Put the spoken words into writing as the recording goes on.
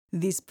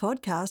This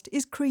podcast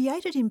is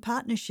created in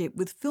partnership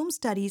with Film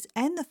Studies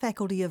and the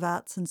Faculty of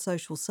Arts and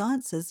Social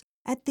Sciences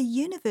at the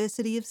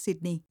University of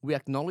Sydney. We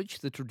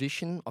acknowledge the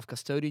tradition of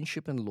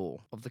custodianship and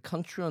law of the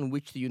country on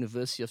which the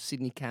University of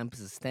Sydney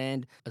campuses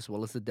stand, as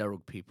well as the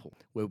Darug people,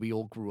 where we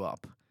all grew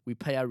up. We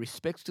pay our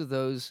respects to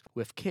those who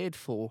have cared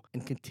for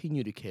and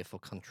continue to care for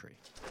country.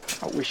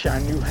 I wish I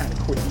knew how to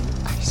quit you.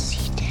 I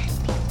see dead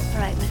people. All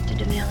right, Mr.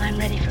 DeMille, I'm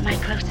ready for my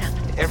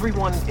close-up.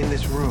 Everyone in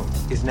this room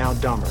is now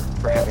dumber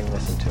for having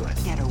listened to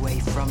it. Get away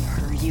from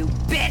her, you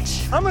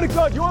bitch! I'm gonna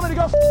go. Do you want me to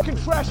go fucking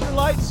trash your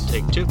lights?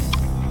 Take two.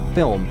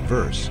 Film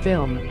verse.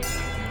 Film.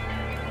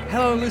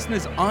 Hello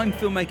listeners, I'm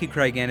filmmaker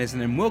Craig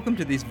Anderson and welcome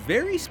to this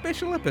very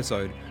special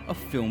episode of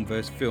Film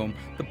vs. Film,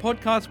 the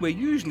podcast where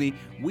usually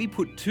we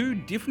put two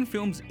different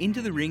films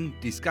into the ring,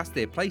 discuss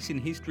their place in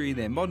history,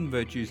 their modern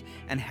virtues,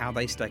 and how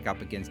they stack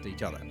up against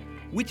each other.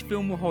 Which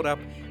film will hold up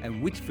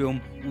and which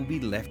film will be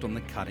left on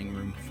the cutting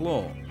room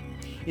floor.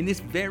 In this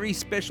very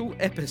special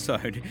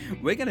episode,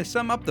 we're going to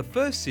sum up the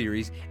first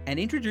series and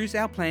introduce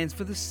our plans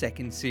for the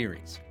second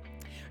series.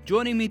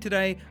 Joining me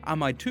today are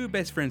my two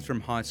best friends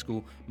from high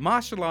school,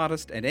 martial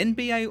artist and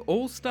NBA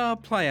All-Star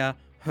player,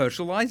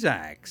 Herschel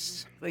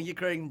Isaacs. Thank you,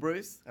 Craig and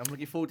Bruce. I'm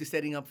looking forward to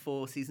setting up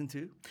for season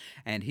 2.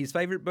 And his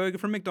favourite burger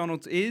from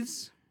McDonald's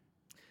is...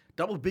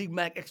 Double Big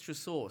Mac extra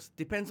sauce.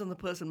 Depends on the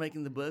person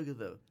making the burger,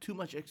 though. Too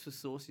much extra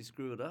sauce, you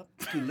screw it up.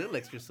 Too little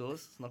extra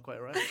sauce, it's not quite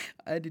right.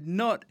 I did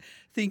not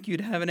think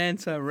you'd have an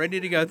answer ready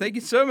to go. Thank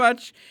you so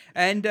much.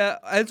 And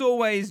as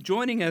always,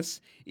 joining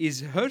us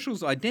is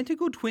Herschel's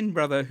identical twin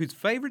brother, whose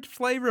favourite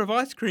flavour of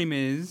ice cream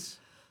is...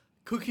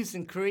 Cookies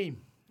and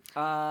cream.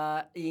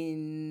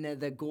 In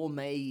the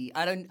gourmet,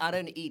 I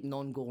don't eat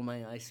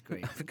non-gourmet ice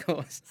cream. Of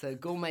course. So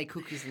gourmet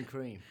cookies and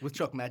cream with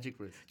Choc Magic,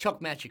 Bruce.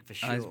 Choc Magic for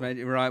sure.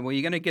 Right. Well,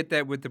 you're going to get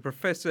that with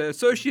the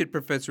associate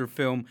professor of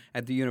film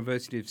at the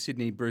University of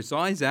Sydney, Bruce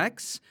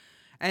Isaacs,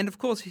 and of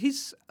course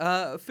his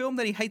film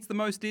that he hates the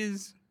most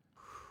is.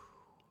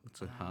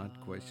 It's a hard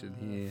question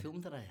here.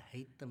 Film that I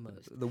hate the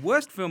most. The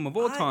worst film of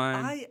all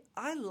time.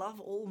 I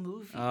love all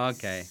movies.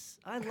 Okay.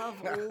 I love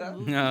all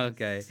movies.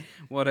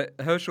 Okay.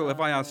 Herschel, if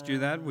I asked you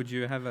that, would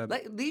you have a...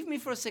 leave me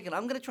for a second.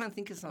 I'm going to try and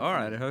think of something. All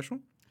right, Herschel.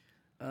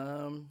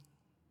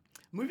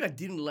 Movie I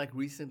didn't like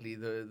recently,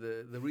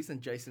 the recent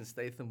Jason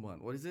Statham one.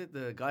 What is it?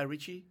 The Guy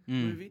Ritchie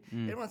movie?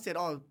 Everyone said,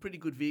 pretty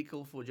good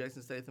vehicle for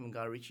Jason Statham and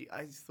Guy Ritchie.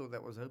 I just thought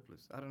that was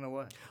hopeless. I don't know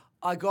why.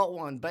 I got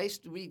one.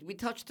 We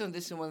touched on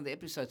this in one of the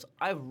episodes.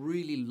 I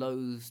really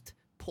loathed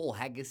Paul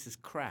Haggis's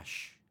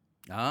Crash.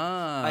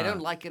 I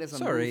don't like it as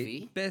a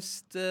movie.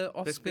 Best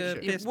Oscar, Best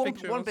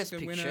Picture. One Best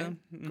Picture.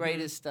 Winner.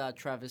 Greatest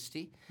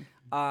travesty.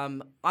 I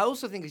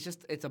also think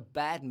it's a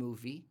bad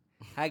movie.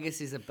 Haggis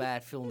is a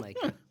bad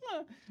filmmaker.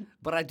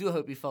 But I do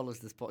hope he follows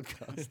this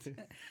podcast.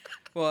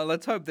 Well,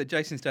 let's hope that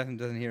Jason Statham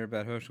doesn't hear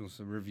about Herschel's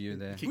review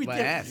there.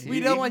 We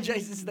don't want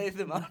Jason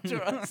Statham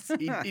after us.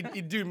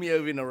 He'd do me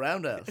over in a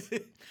roundhouse.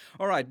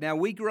 All right, now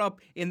we grew up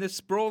in the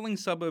sprawling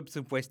suburbs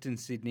of Western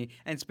Sydney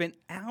and spent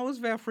hours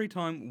of our free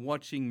time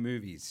watching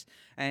movies.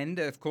 And,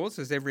 of course,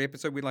 as every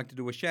episode, we like to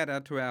do a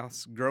shout-out to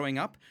us growing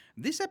up.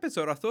 This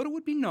episode, I thought it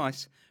would be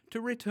nice to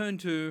return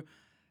to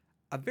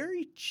a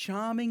very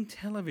charming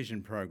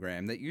television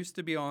program that used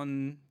to be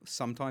on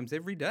sometimes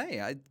every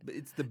day.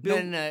 It's the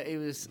Bill... No, it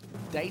was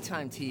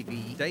daytime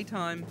TV.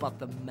 Daytime. But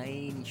the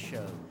main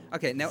show.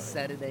 Okay, now...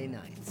 Saturday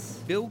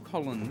nights. Bill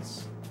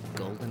Collins...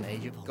 Golden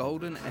Age of Hollywood.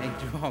 Golden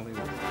Age of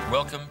Hollywood.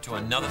 Welcome to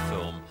another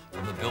film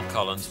from the Bill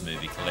Collins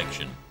movie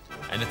collection.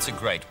 And it's a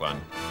great one.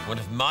 One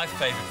of my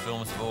favourite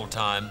films of all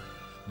time,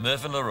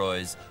 Mervyn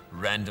LeRoy's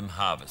Random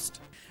Harvest.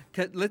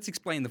 Okay, let's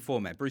explain the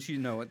format. Bruce, you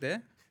know it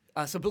there?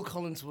 So Bill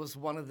Collins was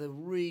one of the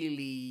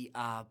really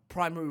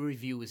primary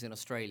reviewers in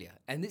Australia.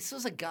 And this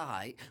was a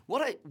guy,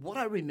 what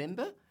I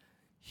remember,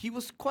 he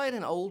was quite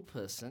an old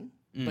person,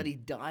 but he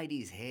dyed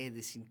his hair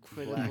this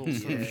incredible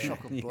sort of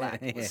shock of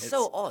black. It was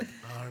so odd.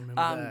 I remember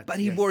that. But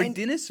he wore a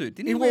dinner suit.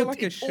 Didn't he wear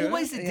like a shirt?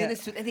 Always a dinner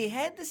suit. And he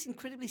had this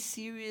incredibly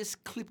serious,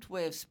 clipped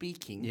way of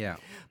speaking. Yeah.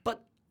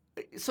 But...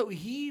 So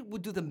he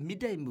would do the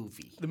midday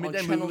movie The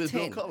midday on Channel movie with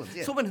 10. Bill Collins,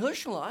 yeah. So when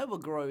Herschel and I were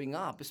growing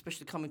up,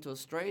 especially coming to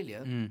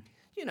Australia,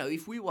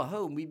 if we were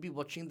home, we'd be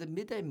watching the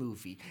midday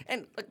movie.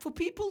 And for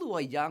people who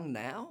are young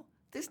now,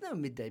 there's no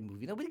midday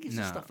movie. Nobody gives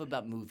a stuff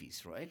about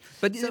movies, right?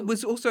 But it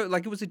was also,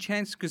 it was a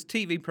chance, because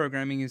TV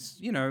programming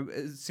is,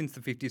 since the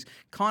 50s,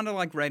 kind of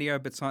like radio,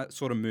 but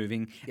sort of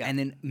moving. Yeah. And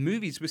then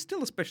movies were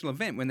still a special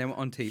event when they were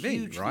on TV,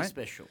 Hugely right?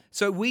 special.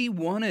 So we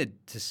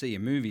wanted to see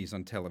movies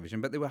on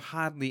television, but there were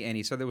hardly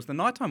any. So there was the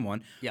nighttime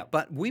one. Yeah.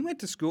 But we went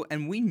to school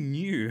and we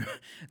knew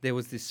there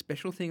was this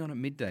special thing on at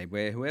midday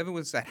where whoever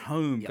was at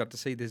home got to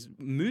see this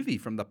movie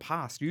from the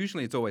past.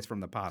 Usually it's always from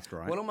the past,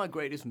 right? One of my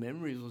greatest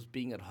memories was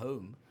being at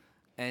home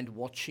and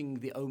watching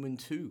The Omen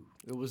 2.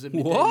 It was a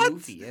midday What?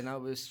 movie, and I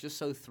was just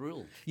so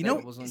thrilled. You that know-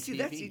 it was on See, TV.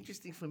 that's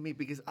interesting for me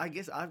because I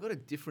guess I've got a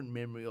different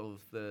memory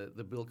of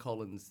the Bill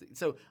Collins thing.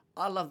 So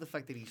I love the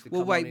fact that he used to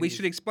Well, come on wait, in we his-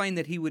 should explain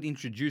that he would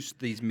introduce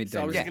these midday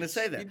So I was just movies.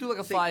 going to say that. You do like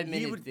a So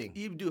 5-minute thing.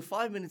 You do a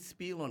 5-minute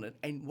spiel on it,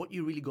 and what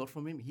you really got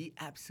from him, he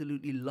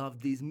absolutely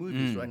loved these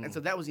movies, right? And so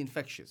that was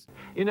infectious.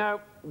 You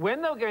know,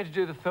 when they were going to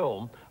do the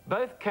film,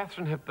 both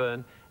Katharine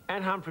Hepburn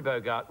and Humphrey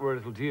Bogart were a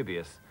little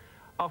dubious.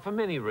 For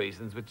many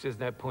reasons, which there's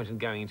no point in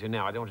going into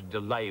now. I don't want to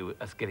delay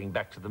us getting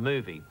back to the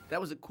movie.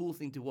 That was a cool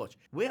thing to watch.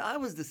 Where I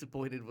was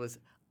disappointed was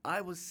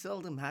I was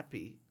seldom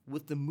happy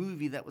with the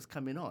movie that was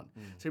coming on.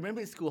 So remember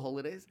in school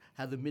holidays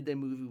how the midday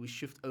movie would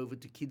shift over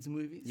to kids'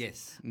 movies?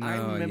 Yes. I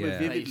No, remember yeah.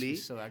 That used to vividly be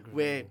so where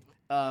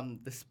aggravating.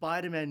 the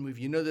Spider-Man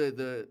movie, you know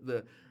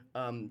the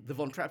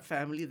Von Trapp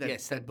family,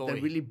 Yes, that boy.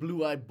 that really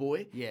blue-eyed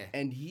boy, Yeah.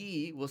 and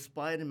he was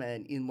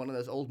Spider-Man in one of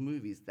those old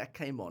movies that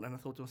came on, and I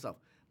thought to myself,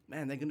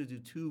 man, they're going to do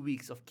 2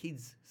 weeks of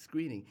kids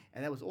screening,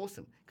 and that was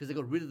awesome because they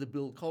got rid of the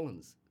Bill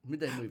Collins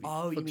midday movie.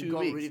 Oh, for you mean 2 got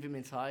weeks. rid of him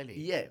entirely?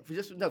 Yeah,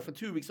 for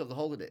 2 weeks of the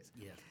holidays.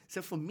 Yeah.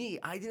 So for me,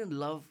 I didn't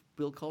love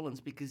Bill Collins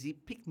because he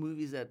picked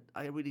movies that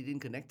I really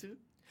didn't connect to.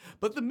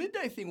 But the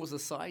midday thing was a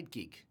side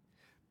gig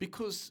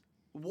because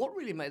what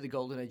really made the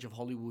golden age of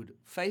Hollywood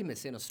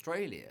famous in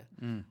Australia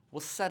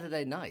was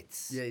Saturday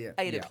nights. Yeah, yeah.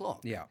 8 Yeah, o'clock.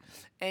 yeah.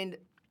 And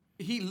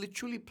he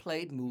literally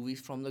played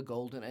movies from the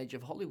golden age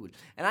of Hollywood.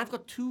 And I've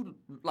got two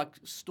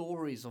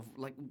stories of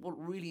what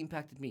really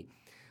impacted me.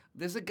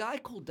 There's a guy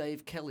called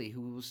Dave Kelly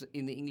who was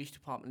in the English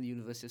department at the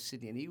University of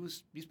Sydney, and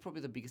he's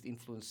probably the biggest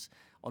influence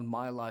on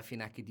my life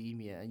in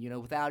academia.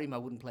 And without him, I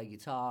wouldn't play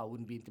guitar, I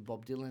wouldn't be into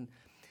Bob Dylan.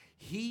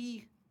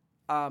 He,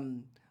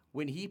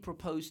 when he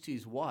proposed to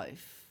his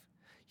wife,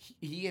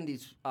 he and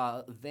his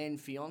then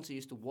fiance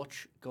used to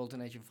watch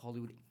Golden Age of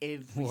Hollywood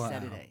every Wow.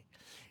 Saturday,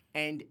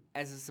 and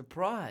as a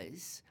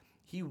surprise,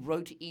 he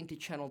wrote into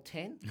Channel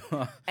 10,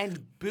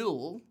 and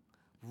Bill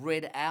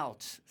read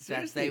out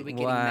that they were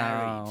getting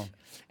Wow. married.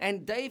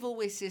 And Dave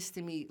always says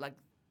to me,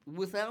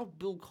 without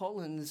Bill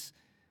Collins,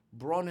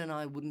 Bron and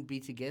I wouldn't be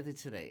together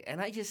today. And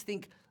I just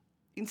think,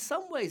 in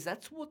some ways,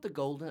 that's what the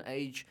Golden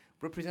Age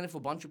represented for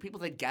a bunch of people.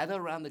 They'd gather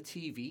around the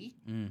TV.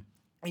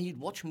 And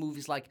you'd watch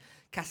movies like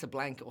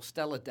Casablanca or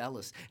Stella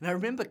Dallas. And I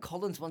remember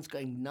Collins once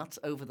going nuts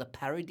over the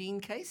Paradine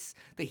Case,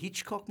 the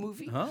Hitchcock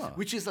movie,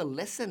 which is a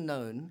lesser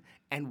known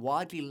and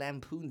widely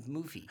lampooned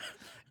movie.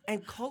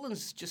 And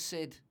Collins just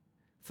said,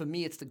 for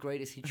me, it's the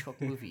greatest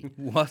Hitchcock movie.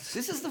 What?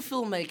 This is the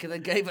filmmaker that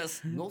gave us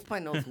North by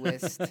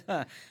Northwest,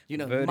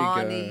 Vertigo,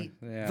 Marnie,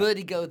 yeah.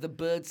 Vertigo, The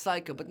Bird,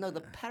 Psycho. But no,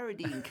 the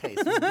Paradine Case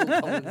was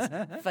Bill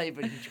Collins'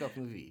 favorite Hitchcock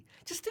movie.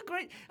 Just a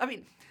great,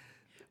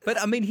 But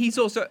I mean, he's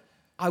also.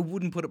 I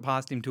wouldn't put it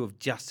past him to have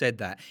just said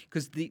that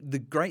because the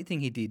great thing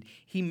he did,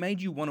 he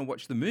made you want to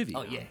watch the movie.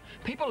 oh yeah.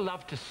 People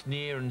love to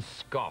sneer and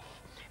scoff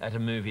at a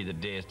movie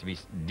that dares to be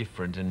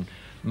different and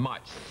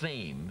might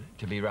seem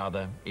to be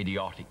rather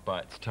idiotic by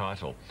its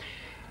title.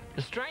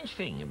 The strange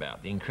thing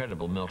about The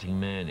Incredible Melting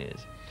Man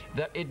is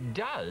that it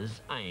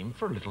does aim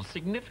for a little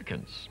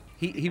significance.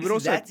 He would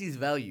also. That's his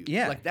value.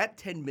 Yeah. Like that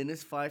 10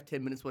 minutes,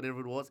 5-10 minutes,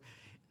 whatever it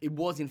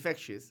was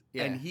infectious,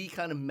 and he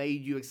kind of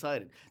made you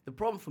excited. The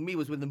problem for me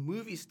was when the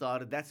movie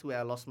started, that's where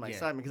I lost my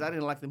excitement because I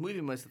didn't like the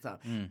movie most of the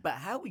time. But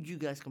how would you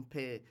guys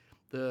compare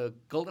the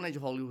Golden Age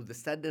of Hollywood, the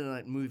Saturday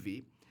night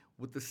movie,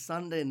 with the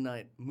Sunday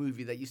night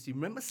movie that used to...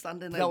 Remember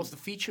Sunday night? That was the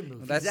feature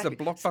movie. That's the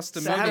blockbuster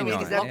So how movie weird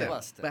night. is that? yeah.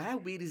 Blockbuster. But how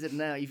weird is it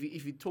now if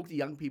you talk to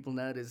young people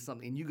nowadays or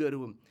something and you go to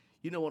them,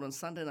 you know what, on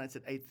Sunday nights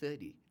at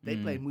 8:30, they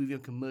play a movie on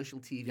commercial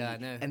TV. Yeah, I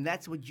know. And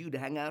that's what you'd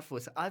hang out for.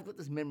 So I've got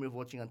this memory of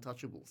watching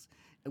Untouchables.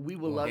 And we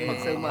were loving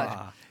it so much.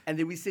 And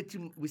then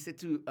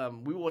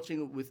we were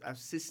watching it with our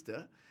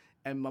sister,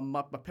 and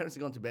my parents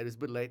had gone to bed, it was a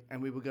bit late,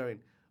 and we were going,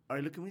 all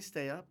right, look, can we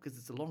stay up? Because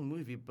it's a long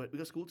movie, but we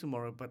got school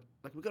tomorrow, but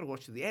we got to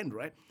watch to the end,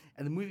 right?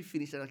 And the movie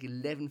finished at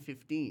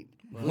 11:15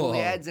 with all the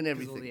ads and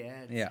everything. All the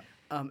ads. Yeah.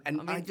 I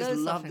just those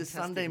are love the fantastic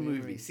Sunday movie.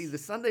 memories. See, the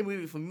Sunday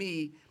movie for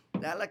me,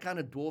 that kind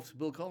of dwarfs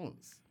Bill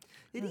Collins.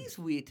 It is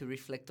weird to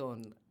reflect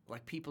on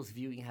people's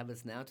viewing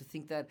habits now, to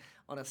think that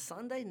on a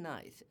Sunday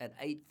night at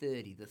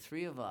 8:30, the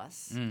three of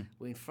us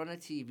were in front of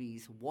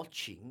TVs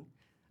watching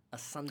a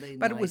Sunday night.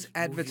 But it was movie of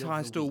the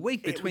advertised all week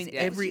It between was-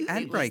 every it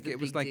ad was break. the It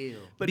was big like deal.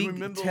 But big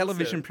remember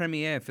television also-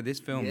 premiere for this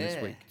film this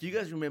Yeah. week. Do you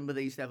guys remember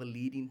they used to have a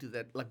lead into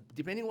that?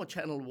 Depending on what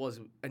channel it was,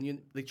 and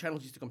the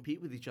channels used to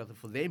compete with each other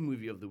for their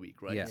movie of the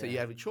week, right? Yeah. So you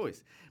have a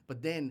choice.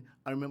 But then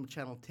I remember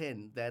Channel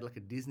 10, they had a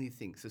Disney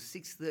thing. So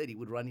 6:30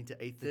 would run into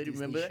 8:30. Disney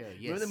Remember that? show,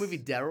 Remember the yes. movie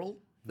Daryl?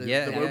 The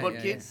Yeah, robot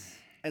yeah, kid? yes.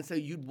 And so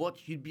you'd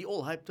be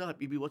all hyped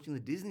up. You'd be watching the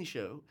Disney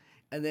show.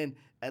 And then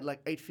at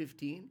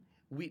 8:15,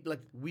 we'd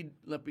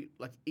be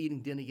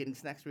eating dinner, getting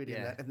snacks ready,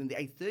 and Yeah. that. And then the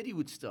 8:30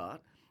 would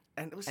start.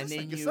 And it was And just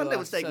then the you Sunday are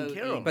was taken so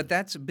care in. of. But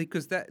that's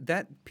because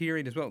that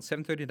period as well,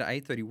 7:30 to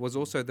 8:30, was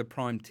also the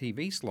prime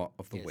TV slot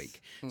of the Yes.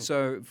 week.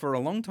 So for a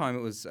long time,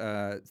 it was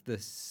the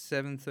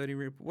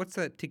 7:30. What's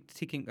that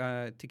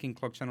ticking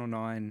clock? Channel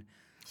 9.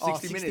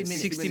 60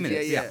 minutes. 60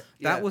 minutes, yeah.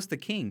 Yeah. That was the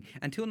king.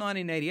 Until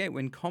 1988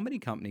 when Comedy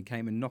Company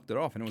came and knocked it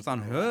off. And it was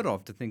unheard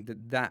of to think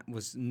that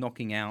was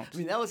knocking out. I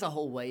mean, that was a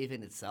whole wave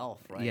in itself,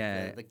 right?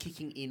 Yeah. The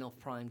kicking in of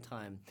prime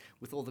time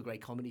with all the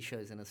great comedy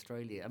shows in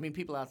Australia. I mean,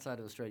 people outside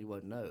of Australia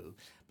won't know,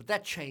 but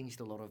that changed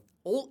a lot of...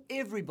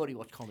 Everybody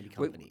watched Comedy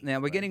Company. Now,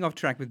 we're getting off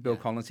track with Bill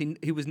Collins.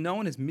 He was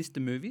known as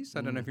Mr. Movies.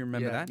 I don't know if you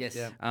remember that. Yes.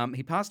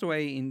 He passed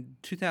away in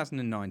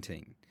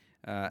 2019.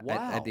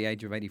 At the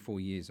age of 84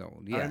 years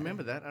old. Yeah. I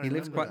remember that. He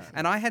lives quite,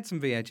 and I had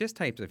some VHS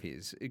tapes of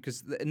his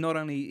because not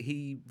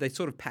only they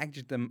sort of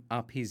packaged them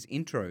up his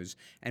intros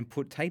and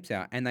put tapes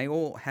out, and they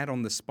all had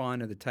on the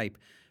spine of the tape,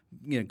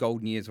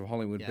 Golden Years of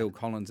Hollywood, Bill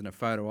Collins, and a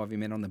photo of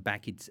him, and on the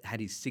back it had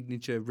his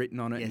signature written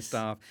on it and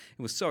stuff.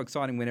 It was so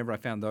exciting whenever I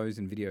found those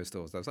in video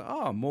stores. I was like,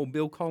 oh, more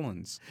Bill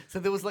Collins. So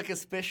there was like a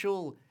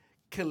special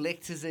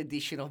collector's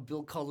edition of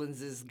Bill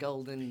Collins's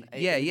Golden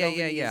Yeah.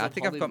 Years I of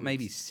think I've got Hollywood.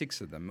 maybe 6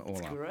 of them all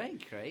That's up.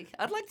 great, Craig.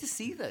 I'd like to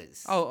see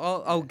those.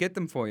 I'll get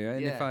them for you,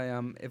 and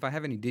Yeah. if I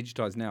have any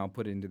digitized now, I'll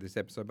put it into this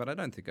episode. But I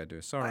don't think I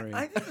do. Sorry.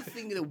 I think the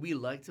thing that we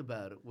liked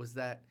about it was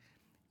that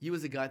you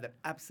was a guy that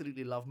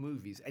absolutely loved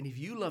movies, and if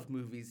you loved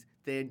movies,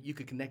 then you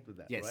could connect with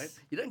that, Yes. right?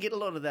 You don't get a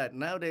lot of that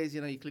nowadays.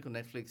 You click on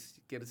Netflix,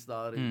 get it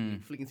started, you're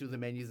flicking through the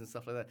menus and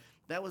stuff like that.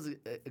 That was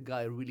a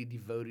guy who really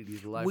devoted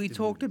his life. We to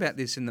talked movies. about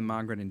this in the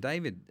Margaret and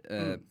David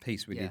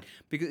piece we did,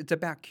 because it's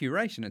about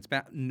curation. It's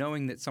about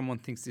knowing that someone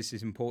thinks this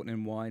is important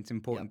and why it's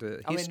important to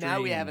history. I mean,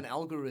 now we have an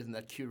algorithm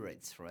that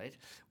curates, right?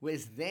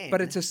 Whereas then...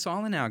 But it's a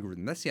silent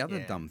algorithm. That's the other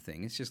dumb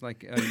thing. It's just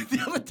like... I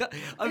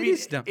it mean,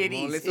 is dumb. it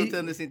Well, is. let's not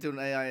turn this into an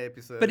AI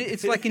episode. But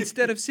it's like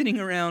instead of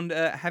sitting around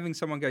having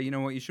someone go, you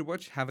know what, you should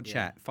watch, have a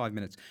chat, 5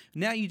 minutes.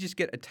 Now you just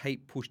get a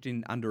tape pushed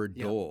in under a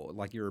door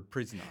like you're a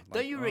prisoner.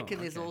 Don't you reckon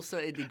there's also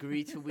a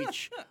degree to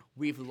which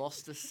we've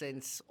lost a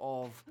sense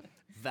of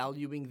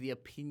valuing the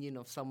opinion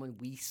of someone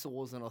we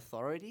saw as an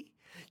authority?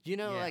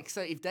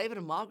 So if David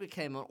and Margaret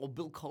came on, or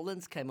Bill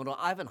Collins came on, or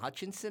Ivan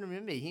Hutchinson,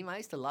 remember him? I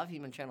used to love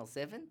him on Channel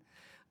 7.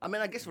 I mean,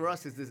 I guess for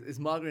us, it's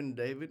Margaret and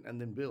David, and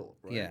then Bill,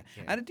 right? Yeah.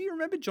 And do you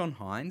remember John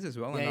Hines as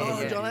well?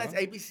 John Hines,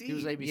 ABC. He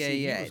was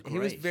ABC. Yeah. He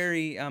was great.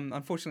 very,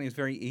 unfortunately, he was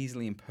very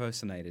easily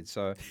impersonated.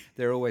 So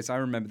they're always, I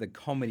remember the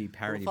comedy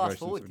parody Fast versions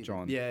Forward of did it.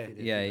 John.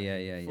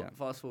 Yeah.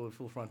 Fast forward,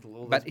 full frontal.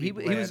 All But those he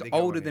big was bland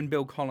older big than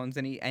Bill Collins,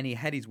 and he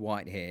had his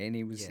white hair, and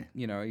he was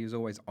he was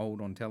always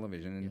old on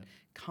television and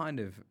kind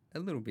of a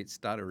little bit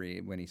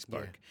stuttery when he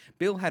spoke.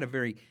 Bill had a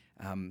very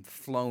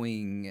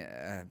flowing,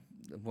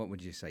 what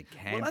would you say,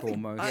 camp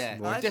almost.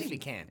 Definitely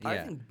camp. I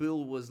think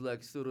Bill was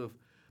like sort of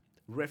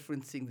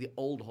referencing the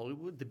old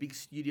Hollywood, the big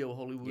studio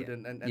Hollywood,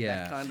 and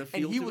that kind of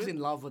feel. And he to was it. in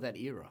love with that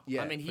era.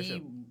 Yeah, I mean, for sure.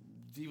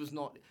 he was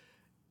not.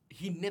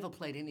 He never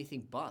played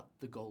anything but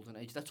the Golden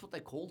Age. That's what they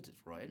called it,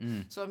 right?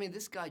 So I mean,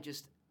 this guy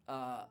just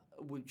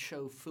would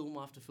show film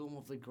after film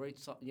of the great,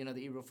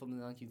 the era from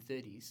the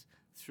 1930s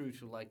through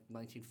to like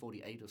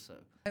 1948 or so.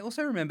 I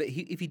also remember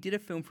if he did a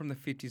film from the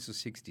 50s or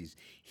 60s,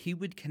 he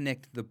would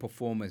connect the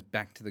performers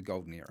back to the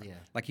golden era. Yeah.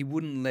 Like he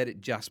wouldn't let it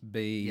just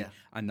be a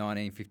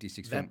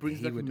 1956 film. That brings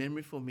He back a would-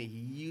 memory for me. He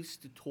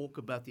used to talk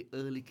about the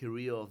early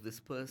career of this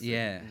person.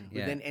 Yeah,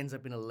 But then ends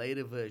up in a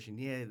later version.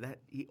 Yeah, that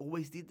he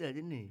always did that,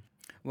 didn't he?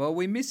 Well,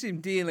 we miss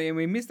him dearly, and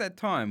we miss that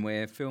time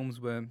where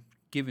films were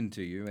given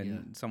to you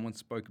and someone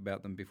spoke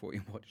about them before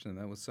you watched them.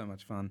 That was so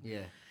much fun.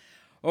 Yeah.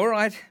 All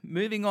right,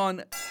 moving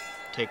on.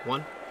 Take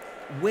one.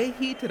 We're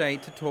here today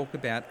to talk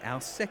about our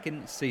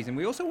second season.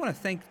 We also want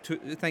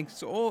to thanks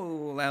to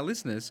all our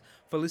listeners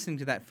for listening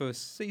to that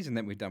first season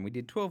that we've done. We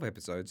did 12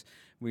 episodes.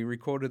 We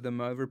recorded them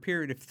over a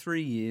period of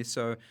 3 years.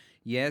 So,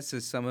 yes,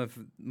 as some of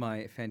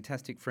my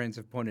fantastic friends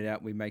have pointed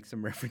out, we make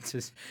some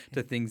references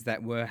to things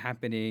that were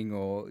happening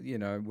or,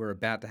 were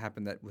about to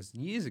happen that was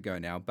years ago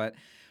now. But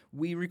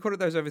we recorded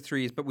those over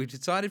 3 years, but we've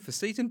decided for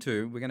season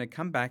 2, we're going to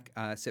come back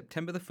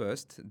September the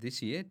 1st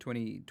this year,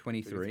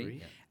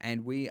 2023,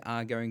 and we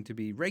are going to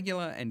be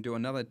regular and do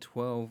another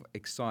 12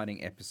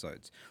 exciting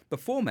episodes. The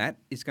format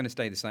is going to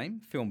stay the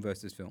same, film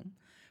versus film,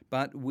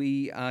 but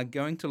we are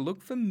going to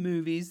look for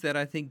movies that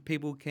I think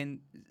people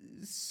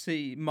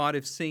might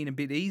have seen a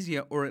bit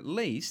easier, or at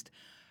least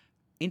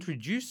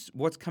introduce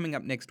what's coming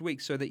up next week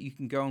so that you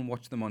can go and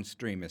watch them on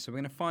streamers. So we're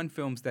going to find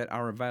films that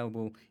are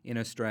available in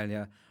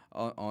Australia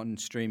on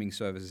streaming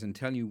services and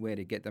tell you where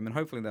to get them, and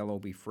hopefully they'll all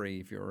be free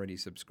if you're already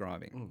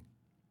subscribing. And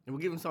we'll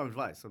give them some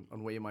advice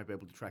on where you might be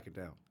able to track it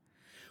down.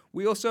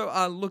 We also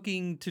are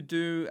looking to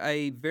do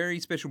a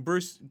very special...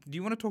 Bruce, do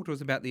you want to talk to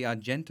us about the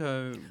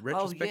Argento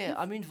retrospective? Oh, yeah.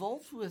 I'm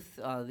involved with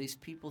these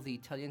people, the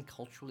Italian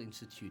Cultural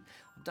Institute.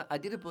 I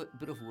did a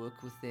bit of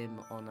work with them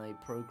on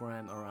a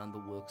program around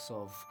the works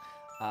of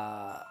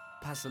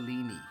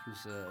Pasolini,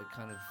 who's a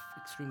kind of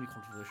extremely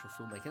controversial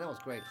filmmaker. That was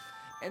great.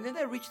 And then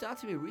they reached out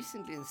to me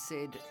recently and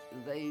said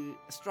they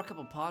struck up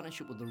a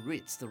partnership with the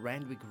Ritz, the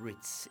Randwick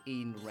Ritz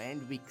in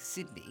Randwick,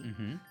 Sydney.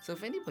 So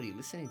if anybody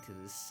listening to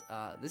this,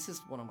 this is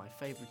one of my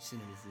favourite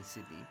cinemas in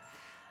Sydney.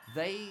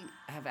 They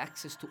have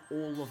access to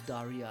all of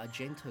Dario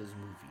Argento's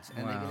movies,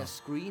 and they're going to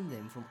screen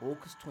them from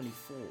August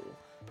 24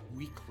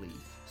 weekly,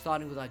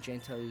 starting with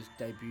Argento's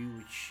debut,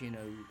 which,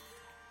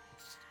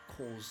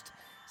 caused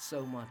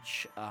so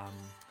much,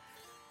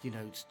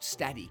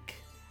 static,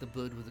 the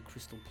bird with the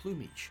crystal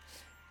plumage.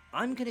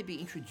 I'm going to be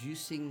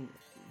introducing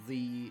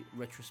the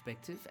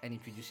retrospective and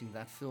introducing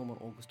that film on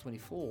August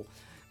 24.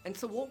 And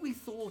so what we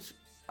thought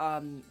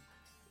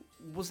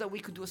was that we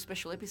could do a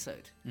special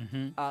episode,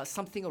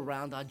 something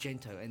around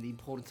Argento and the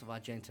importance of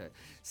Argento.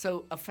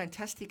 So a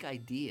fantastic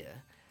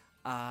idea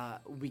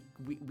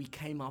we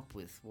came up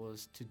with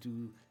was to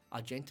do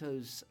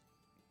Argento's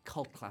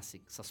cult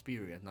classic,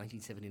 Suspiria,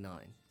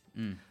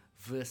 1979,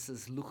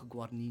 versus Luca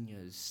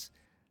Guadagnino's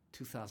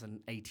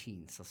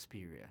 2018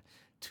 Suspiria.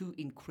 Two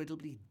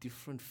incredibly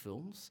different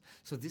films.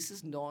 So this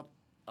is not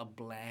a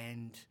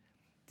bland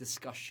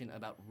discussion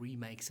about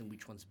remakes and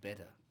which one's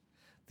better.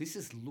 This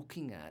is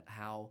looking at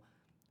how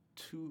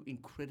two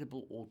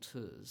incredible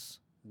auteurs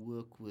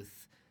work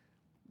with,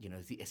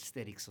 the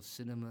aesthetics of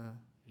cinema,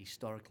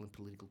 historical and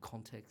political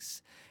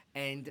contexts.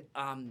 And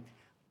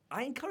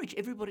I encourage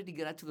everybody to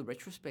get out to the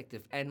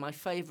retrospective. And my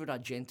favorite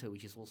Argento,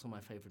 which is also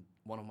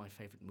one of my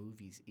favorite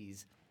movies,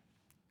 is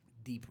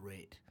Deep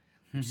Red,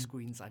 which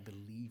screens, I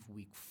believe,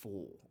 week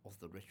 4 of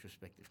the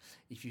retrospective.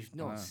 If you've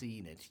not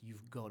seen it,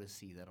 you've got to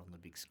see that on the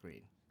big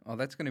screen. Oh,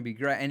 that's going to be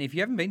great. And if you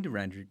haven't been to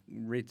Randwick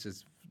Ritz,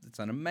 it's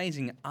an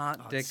amazing art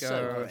deco. It's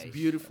so great. It's a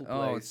beautiful place.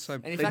 Oh, it's so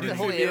And in fact, the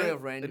whole area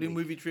of Randwick. They do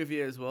movie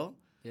trivia as well.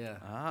 Yeah.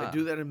 They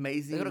do that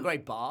amazing. They got a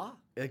great bar.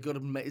 They got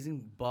an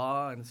amazing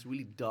bar, and it's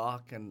really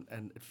dark, and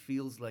it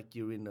feels like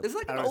you're in a It's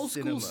like an Paris old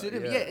school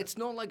cinema. Yeah. Yeah, it's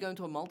not like going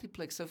to a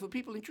multiplex. So for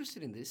people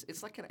interested in this,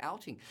 it's like an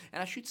outing.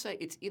 And I should say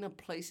it's in a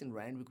place in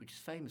Randwick which is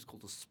famous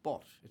called The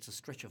Spot. It's a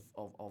stretch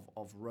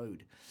of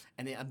road.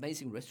 And there are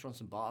amazing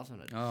restaurants and bars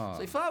on it. Oh.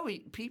 So if I were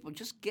people,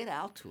 just get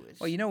out to it.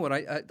 Well, you know what?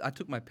 I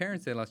took my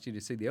parents there last year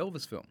to see the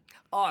Elvis film.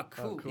 Oh,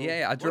 cool.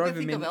 Yeah, I drove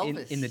them in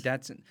the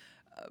Datsun.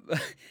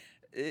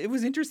 It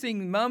was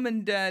interesting. Mum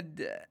and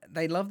Dad,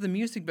 they loved the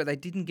music, but they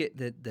didn't get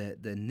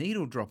the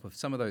needle drop of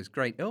some of those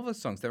great Elvis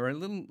songs. They were a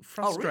little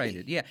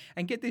frustrated. really? Yeah.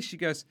 And get this, she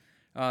goes,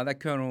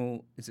 that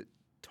Colonel, is it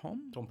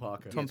Tom? Tom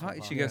Parker. Tom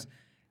Parker. She goes,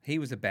 he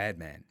was a bad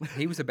man.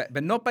 He was a bad,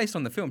 but not based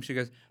on the film. She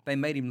goes, they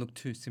made him look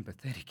too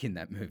sympathetic in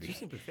that movie. Too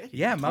sympathetic?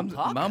 Yeah, Tom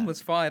Parker? Mum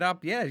was fired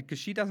up. Yeah, because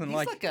she doesn't He's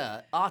like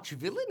a arch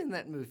villain in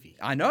that movie.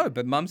 I know,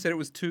 but Mum said it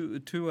was too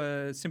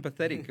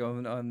sympathetic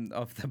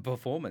of the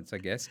performance, I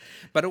guess.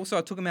 But also,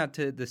 I took him out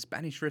to the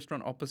Spanish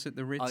restaurant opposite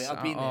the Ritz.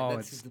 I've been there. Oh,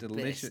 That's it's the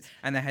delicious, best.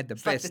 and they had the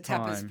It's best like the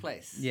time. tapas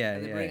place. Yeah,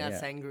 and they yeah, bring out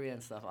yeah. sangria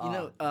and stuff.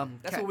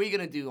 That's Kat- what we're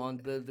going to do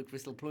on the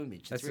Crystal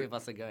Plumage. The three of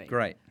us are going.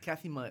 Great.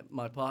 Kathy,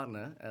 my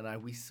partner,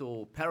 and we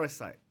saw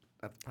Parasite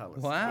at the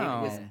Palace.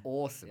 Wow. It was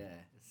awesome. Yeah.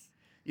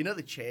 You know,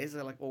 the chairs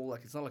are like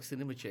it's not like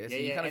cinema chairs. Yeah,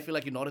 so you yeah, kind of and- feel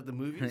like you're not at the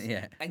movies.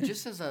 Yeah. And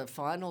just as a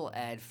final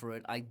ad for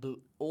it,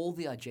 all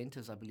the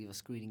Argentos, I believe, are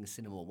screening in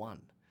Cinema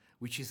 1,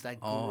 which is that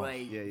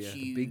great, yeah, yeah.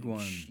 huge, big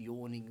one.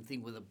 yawning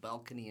thing with a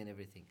balcony and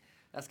everything.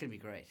 That's going to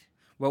be great.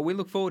 Well, we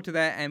look forward to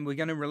that, and we're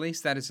going to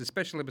release that as a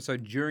special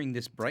episode during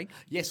this break.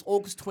 Yes,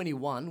 August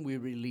 21, we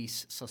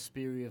release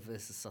Suspiria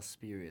versus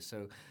Suspiria.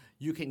 So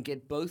you can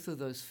get both of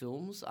those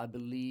films. I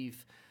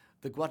believe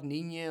the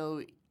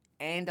Guadagnino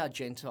and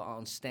Argento are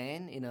on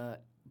Stan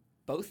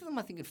both of them,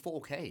 I think, in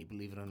 4K,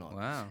 believe it or not.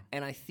 Wow.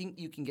 And I think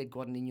you can get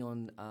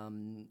Guadagnino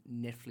on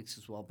Netflix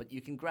as well, but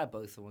you can grab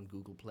both of them on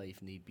Google Play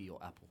if need be, or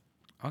Apple.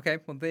 Okay,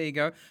 well, there you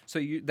go.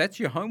 So that's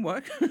your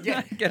homework.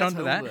 Yeah, Get that's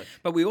onto that. homework.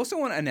 But we also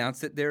want to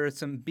announce that there are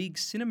some big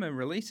cinema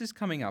releases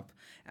coming up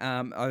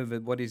over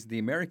what is the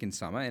American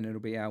summer, and it'll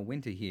be our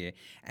winter here.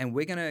 And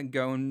we're going to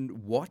go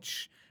and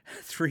watch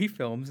 3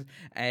 films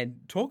and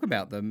talk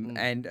about them.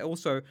 And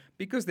also,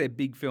 because they're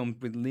big films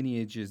with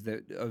lineages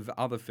of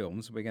other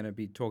films, we're going to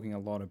be talking a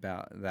lot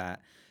about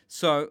that.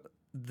 So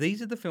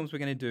these are the films we're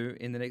going to do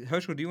in the next...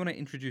 Herschel, do you want to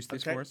introduce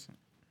this for us?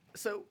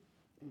 So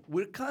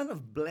we're kind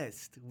of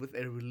blessed with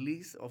a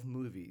release of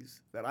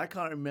movies that I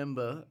can't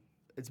remember.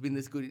 It's been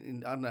this good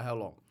in I don't know how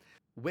long.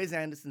 Wes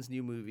Anderson's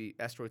new movie,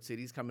 Asteroid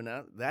City, is coming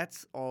out.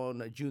 That's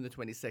on June the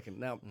 22nd.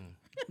 Now,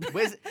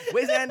 Wes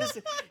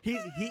Anderson,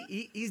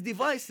 he's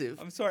divisive.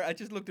 I'm sorry, I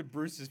just looked at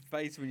Bruce's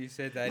face when you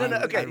said that. No,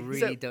 okay. I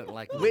really don't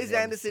like Wes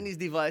Anderson is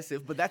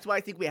divisive, but that's why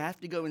I think we have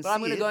to go and But see I'm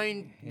going to it. go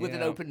in with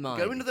an open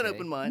mind. Go in with an okay?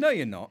 open mind. No,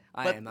 you're not.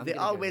 But I'm there gonna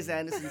are go Wes in.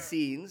 Anderson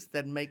scenes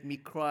that make me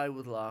cry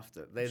with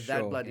laughter. They're Sure.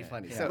 that bloody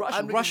funny. Yeah. So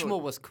I'm looking Rushmore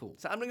forward- was cool.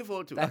 So I'm looking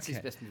forward to That's it.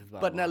 his best movie.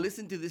 by But a now mile.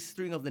 listen to this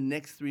string of the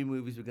next 3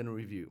 movies we're going to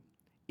review.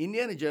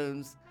 Indiana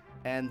Jones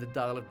and The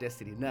Dial of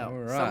Destiny. Now,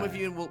 All some right. of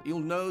you'll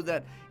know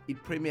that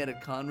it premiered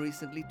at Cannes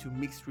recently to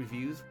mixed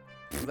reviews.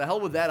 The hell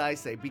with that, I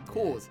say,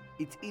 because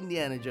it's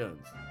Indiana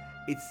Jones.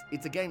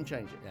 It's a game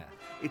changer. Yeah.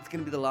 It's going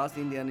to be the last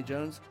Indiana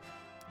Jones.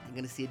 You're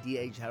going to see a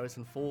de-aged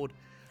Harrison Ford.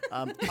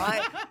 Have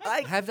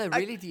they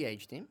really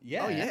de-aged him?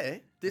 Yeah. Oh yeah.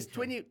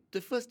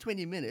 The first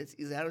 20 minutes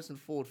is Harrison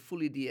Ford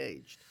fully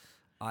de-aged.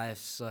 I have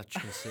such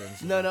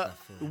concerns. No, about that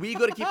film. we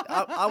got to keep.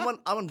 I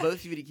want both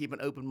of you to keep an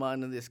open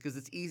mind on this because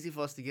it's easy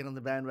for us to get on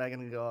the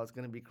bandwagon and go, "Oh, it's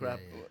going to be crap."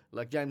 yeah.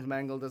 Like James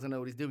Mangold doesn't know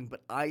what he's doing.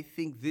 But I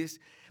think this.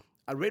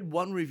 I read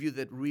one review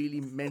that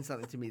really meant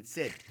something to me. It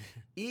said,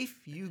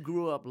 "If you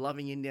grew up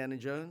loving Indiana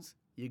Jones,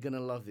 you're going to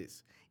love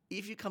this.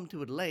 If you come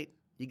to it late,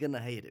 you're going to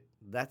hate it.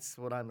 That's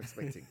what I'm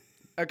expecting.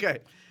 Okay.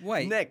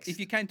 Wait, next. if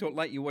you came to it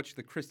late, you watch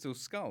The Crystal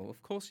Skull. Of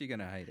course you're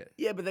going to hate it.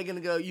 Yeah, but they're going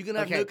to go, you're going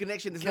to have no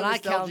connection. There's Can no I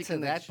nostalgic counter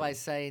that connection. by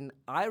saying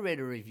I read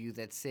a review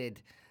that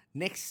said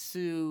next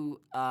to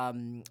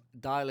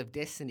Dial of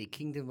Destiny,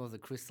 Kingdom of the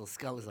Crystal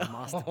Skull is a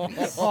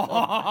masterpiece.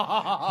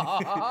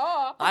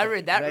 I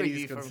read that That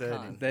review is from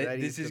concerning. Khan.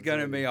 This is going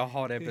to be a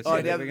hot episode. Oh,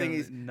 the We're other thing gonna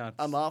is, be nuts.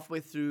 I'm halfway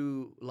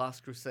through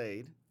Last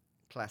Crusade.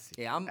 Classic.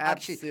 Yeah, I'm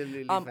absolutely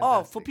actually. fantastic.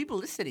 Oh, for people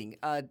listening,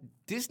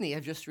 Disney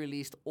have just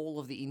released all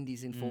of the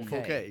indies in 4K.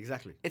 4K,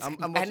 exactly. It's,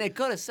 I'm and watching- I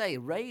gotta say,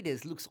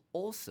 Raiders looks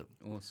awesome.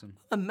 Awesome.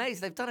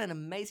 Amazing. They've done an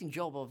amazing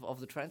job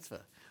of the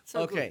transfer. So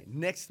okay,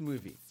 next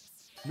movie.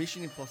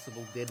 Mission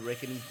Impossible Dead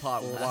Reckoning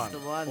Part 1. That's the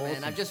one, man.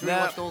 Awesome. I've just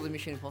Now- rewatched all the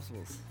Mission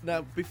Impossibles.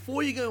 Now,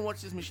 before you go and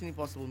watch this Mission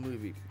Impossible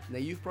movie, now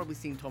you've probably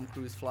seen Tom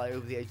Cruise fly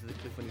over the edge of the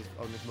cliff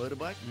on his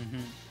motorbike. Mm-hmm.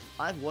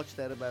 I've watched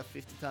that about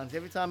 50 times.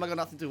 Every time I got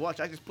nothing to watch,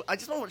 I just want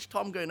to watch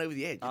Tom going over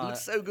the edge. It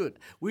looks so good.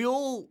 We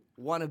all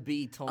want to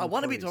be Tom Cruise. I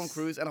want to be Tom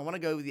Cruise and I want to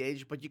go over the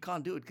edge, but you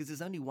can't do it because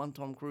there's only one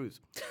Tom Cruise.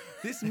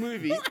 This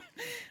movie,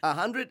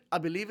 I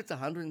believe it's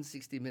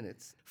 160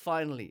 minutes,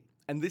 finally.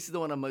 And this is the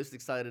one I'm most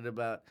excited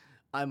about.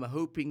 I'm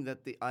hoping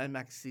that the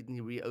IMAX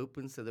Sydney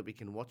reopens so that we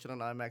can watch it on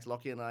IMAX.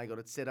 Lockie and I got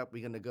it set up.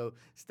 We're going to go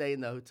stay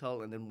in the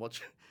hotel and then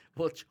watch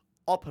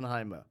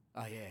Oppenheimer.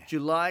 Oh, yeah.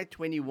 July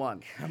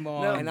 21. Come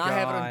on, And I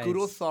have it on good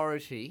guys.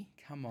 authority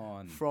Come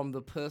on. from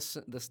the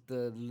person,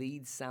 the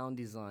lead sound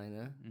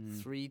designer,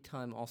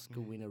 3-time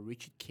Oscar winner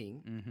Richard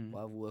King, who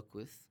I've worked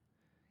with.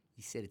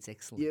 He said it's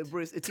excellent. Yeah,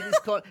 Bruce, it's in his,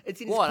 it's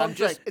in his What? I'm contract.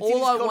 just, It's in all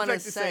his I want to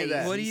contract to say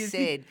that. is What do he you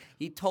said,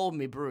 he told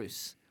me,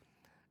 Bruce,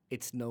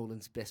 it's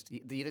Nolan's best.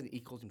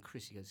 He calls him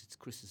Chris. He goes, it's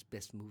Chris's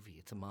best movie.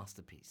 It's a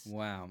masterpiece.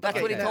 Wow. That's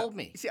Okay, what he now, told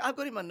me. See, I've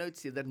got in my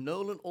notes here that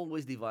Nolan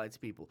always divides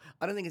people.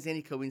 I don't think it's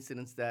any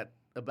coincidence that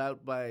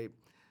about by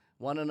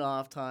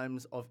 1.5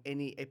 times of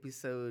any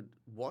episode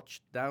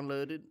watched,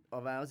 downloaded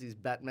of ours is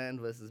Batman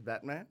versus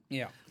Batman.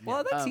 Yeah.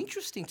 Well, that's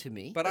interesting to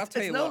me. But I'll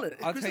tell you Nolan.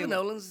 what. Christopher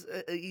Nolan's,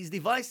 he's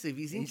divisive.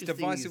 He's He's interesting.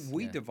 divisive.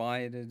 We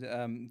divided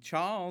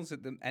Charles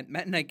at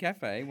Matinee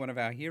Cafe, one of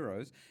our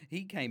heroes.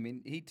 He came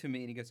in, to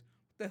me and he goes,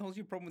 "What the hell's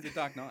your problem with The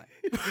Dark Knight?"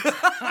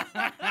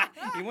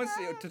 He wants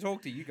to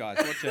talk to you guys.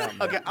 Watch out,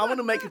 man. Okay, I want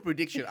to make a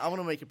prediction.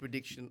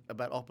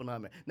 About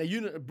Oppenheimer. Now,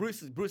 you know,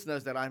 Bruce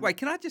knows that I'm... Wait,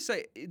 can I just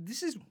say,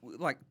 this is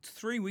like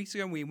 3 weeks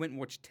ago we went and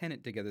watched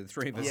Tenet together, the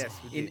three of us, Yes,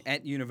 we did.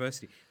 at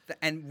university.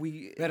 And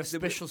we had a there were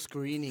special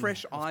screening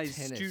fresh of eyes,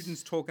 Tenet.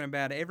 students talking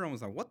about it. Everyone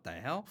was like, what the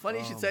hell? Funny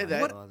you should Oh say my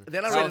that. God.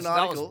 Then I That read was- an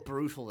that was article.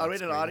 brutal, I that read an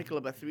screening. article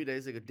about 3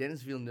 days ago.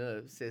 Dennis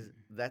Villeneuve says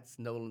that's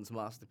Nolan's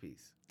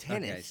masterpiece.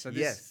 Tenet. Okay, so this,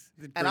 Yes.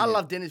 this is And I brilliant.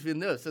 love Dennis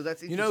Villeneuve, so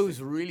that's You interesting. know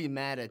who's really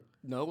mad at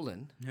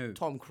Nolan? Who?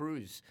 Tom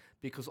Cruise.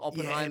 Because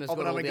Oppenheimer's got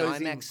all Oppenheimer the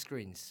goes in IMAX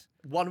screens.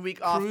 1 week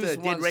Cruise after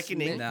Dead wants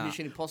Reckoning. Nah.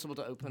 Mission Impossible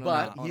to open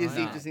But on here's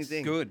the IMAX. interesting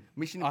thing. Good.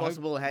 Mission I hope-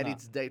 Impossible had nah.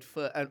 its date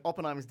first, and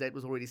Oppenheimer's date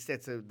was already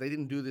set, so they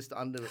didn't do this to No,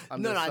 I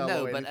undersell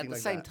know, or but anything at the like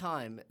same that.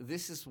 time,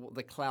 this is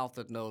the clout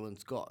that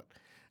Nolan's got.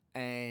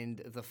 And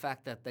the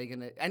fact that they're going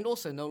to... And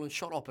also, Nolan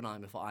shot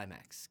Oppenheimer for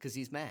IMAX because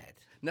he's mad.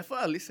 Now, for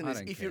our listeners,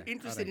 don't if you're care. I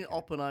interested don't in care.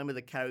 Oppenheimer,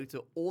 the character,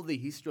 or the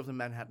history of the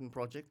Manhattan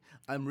Project,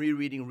 I'm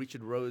rereading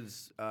Richard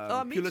Rowe's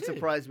Me Pulitzer too.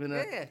 Prize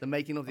winner, Yeah. The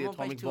Making of the I'm on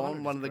page Atomic 200,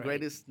 Bomb, one of it's the great.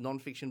 greatest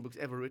non-fiction books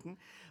ever written.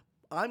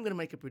 I'm going to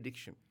make a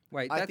prediction.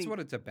 Wait, I that's think what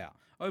it's about.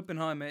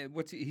 Oppenheimer,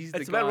 he's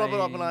it's the guy... about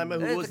Robert Oppenheimer,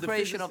 who It's was the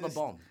creation of the physicist.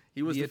 bomb.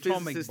 He was The the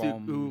atomic physicist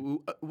bomb.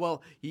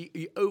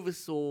 he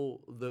oversaw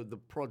the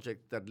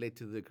project that led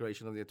to the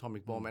creation of the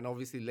atomic bomb, and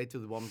obviously led to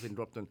the bombs being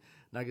dropped on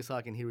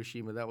Nagasaki and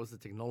Hiroshima. That was the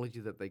technology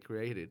that they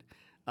created.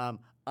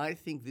 I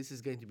think this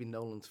is going to be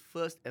Nolan's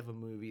first ever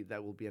movie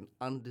that will be an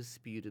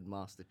undisputed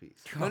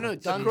masterpiece. No,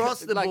 It's Dunkirk,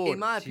 across the like, board. in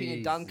my opinion,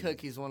 Jesus.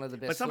 Dunkirk is one of the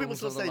best But some people films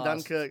still of say the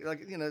last- Dunkirk,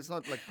 like, you know, it's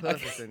not like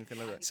perfect or anything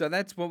like that. So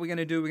that's what we're going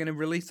to do. We're going to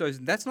release those.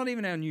 That's not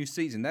even our new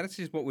season. That's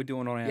just what we're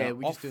doing on our Yeah,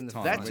 we're off just doing the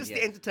time. That's Fine, just yeah.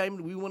 the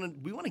entertainment we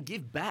want to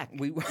give back.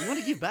 We want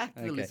to give back to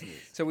the Okay. listeners.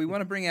 So we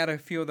want to bring out a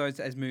few of those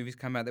as movies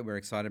come out that we're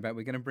excited about.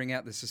 We're going to bring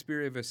out the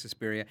Suspiria versus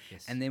Suspiria,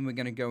 and then we're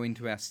going to go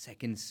into our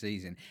second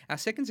season. Our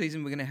second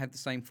season, we're going to have the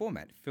same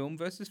format, film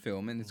versus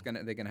film, and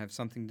they're going to have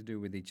something to do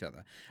with each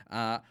other.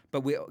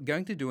 But we're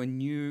going to do a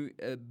new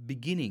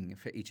beginning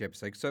for each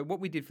episode. So what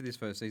we did for this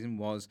first season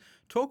was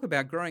talk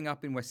about growing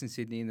up in Western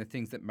Sydney and the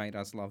things that made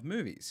us love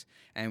movies.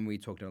 And we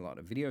talked a lot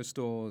of video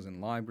stores and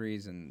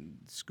libraries and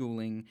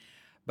schooling.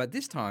 But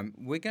this time,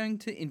 we're going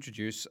to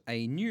introduce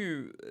a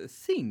new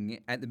thing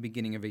at the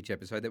beginning of each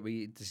episode that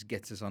just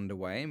gets us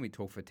underway, and we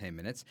talk for 10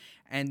 minutes.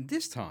 And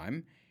this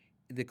time,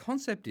 the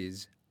concept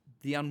is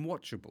the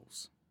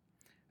unwatchables.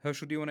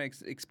 Herschel, do you want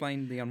to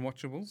explain the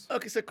unwatchables?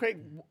 Okay, so Craig,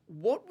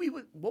 what we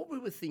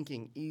were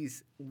thinking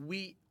is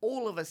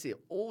all of us here,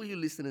 all you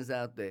listeners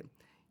out there,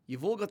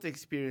 you've all got the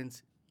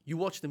experience. You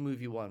watched the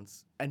movie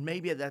once, and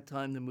maybe at that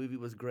time the movie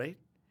was great.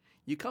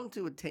 You come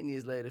to it 10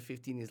 years later,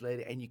 15 years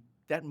later, and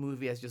that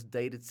movie has just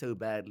dated so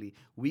badly.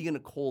 We're going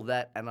to call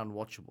that an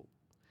unwatchable.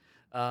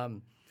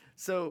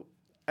 So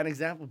an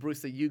example,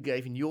 Bruce, that you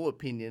gave, in your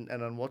opinion,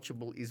 an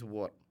unwatchable is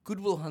what? Good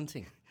Will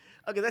Hunting.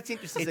 Okay, that's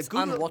interesting. It's So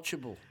Good Will-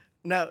 unwatchable.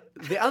 Now,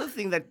 the other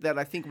thing that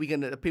I think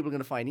people are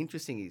gonna find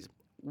interesting is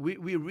we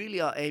really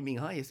are aiming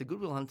high. Yes, the Good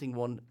Will Hunting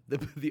won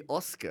the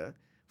Oscar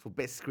for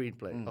best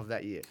screenplay of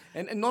that year,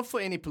 and not for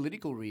any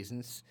political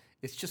reasons.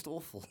 It's just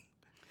awful.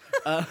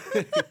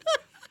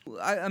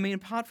 I mean,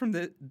 apart from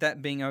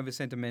that being over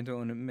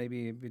sentimental and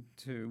maybe a bit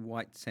too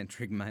white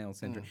centric, male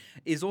centric,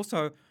 is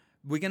also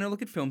we're going to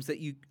look at films that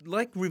you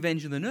like,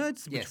 Revenge of the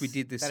Nerds, which we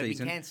did this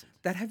season,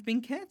 that have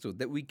been cancelled,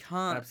 that we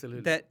can't.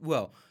 Absolutely.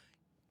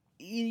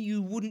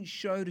 You wouldn't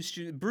show to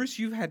students. Bruce,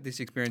 you've had this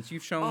experience.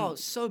 You've shown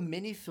so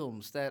many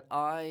films that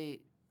I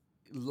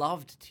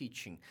loved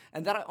teaching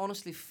and that I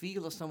honestly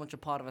feel are so much a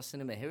part of our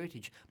cinema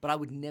heritage, but I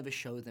would never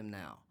show them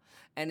now.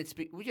 And it's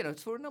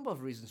for a number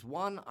of reasons.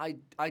 One,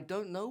 I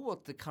don't know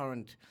what the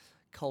current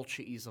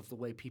culture is of the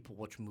way people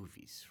watch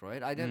movies,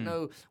 right? I don't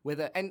know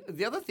whether... And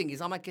the other thing is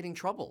I might get in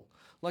trouble.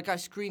 Like I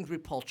screened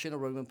Repulsion, a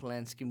Roman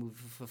Polanski movie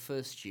for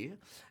first year,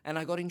 and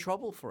I got in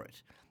trouble for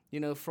it.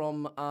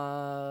 From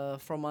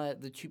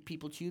the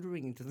people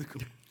tutoring into the...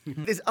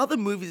 There's other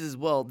movies as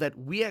well that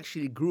we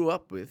actually grew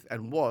up with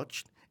and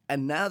watched,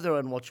 and now they're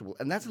unwatchable.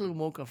 And that's a little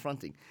more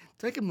confronting.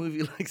 Take a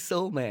movie like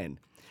Soul Man.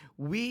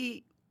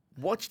 We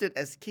watched it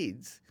as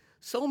kids.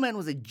 Soul Man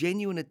was a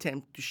genuine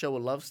attempt to show a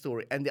love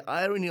story, and the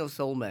irony of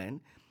Soul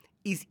Man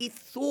is it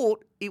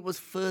thought it was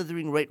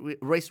furthering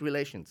race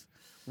relations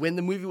when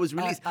the movie was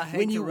released. I hate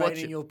when to you rain watch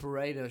in it, your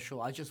parade,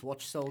 Urshel. I just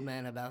watched Soul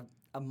Man about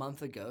a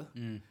month ago.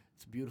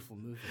 It's a beautiful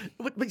movie.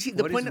 but see,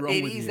 the What point is of wrong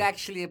It with is you?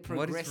 actually a What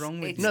progressive. is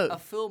wrong with It's you? a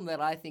film that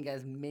I think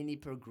has many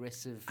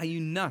progressive Are you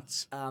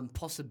nuts?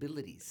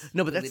 possibilities.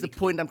 no, but that's the politically.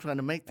 point I'm trying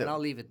to make, though. And I'll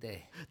leave it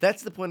there.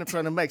 That's the point I'm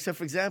trying to make. So,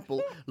 for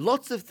example,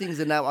 lots of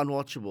things are now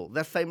unwatchable.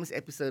 That famous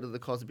episode of The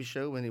Cosby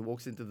Show when he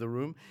walks into the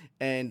room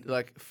and,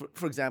 like,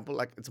 for example,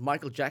 like it's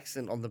Michael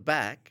Jackson on the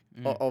back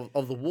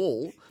of the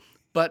wall,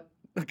 but...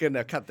 Okay,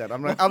 no, cut that. I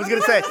was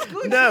going to say...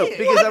 No,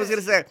 because I was going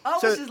to say... I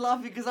was just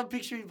laughing because I'm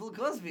picturing Bill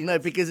Cosby. No,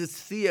 because it's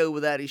Theo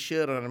without his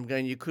shirt on. I'm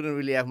going, you couldn't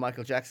really have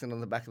Michael Jackson on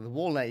the back of the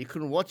wall now. You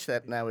couldn't watch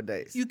that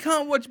nowadays. You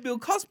can't watch Bill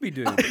Cosby,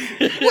 dude. What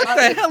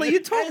the hell are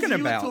you talking As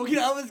about? You were talking,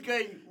 I was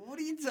going, what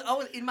are you... I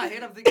was in my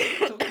head, I'm thinking,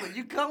 what are you talking about?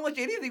 You can't watch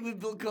anything with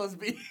Bill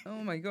Cosby.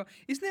 Oh my god!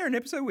 Isn't there an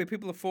episode where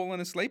people are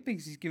falling asleep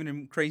because he's giving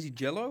him crazy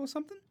Jello or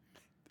something?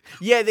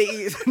 Yeah, there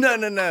is. No.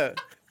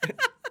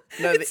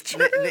 No,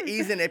 there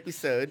is an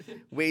episode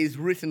where he's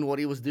written what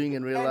he was doing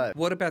in real life.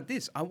 What about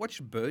this? I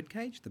watched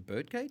Birdcage, the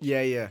Birdcage.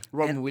 Yeah.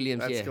 Robin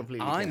Williams, That's yeah.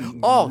 completely I'm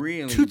cancelled.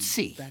 really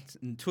Tootsie.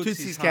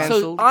 Tootsie's hard.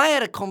 cancelled. So I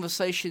had a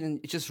conversation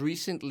just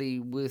recently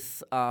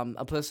with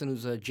a person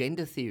who's a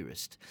gender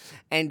theorist,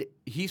 and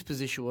his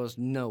position was,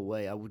 no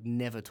way, I would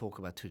never talk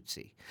about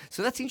Tootsie.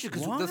 So that's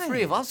interesting because the Why?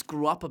 three of us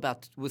grew up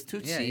with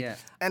Tootsie. Yeah.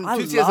 And I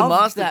Tootsie as a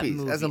loved that masterpiece.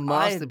 movie. As a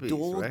masterpiece, I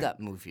adored right? that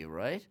movie,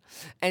 right?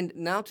 And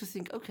now to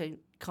think, okay,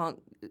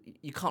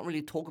 you can't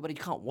really talk about it,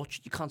 you can't watch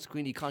it, you can't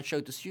screen it, you can't show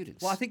it to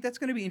students. Well, I think that's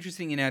going to be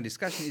interesting in our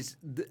discussion is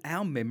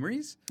our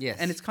memories. Yes.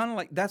 And it's kind of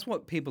like that's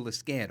what people are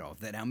scared of,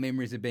 that our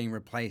memories are being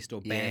replaced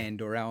or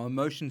banned or our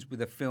emotions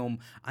with a film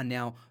are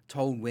now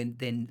told when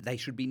then they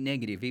should be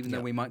negative, even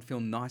though we might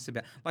feel nice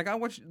about. Like I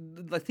watched,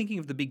 like thinking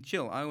of The Big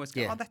Chill, I always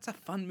go, oh, that's a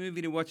fun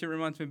movie to watch. It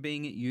reminds me of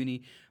being at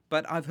uni.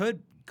 But I've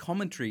heard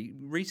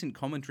recent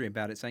commentary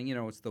about it saying,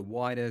 it's the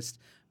whitest,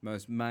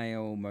 most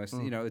male,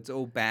 it's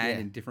all bad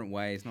in different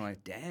ways. And I'm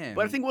like, damn.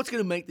 But I think what's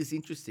going to make this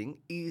interesting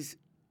is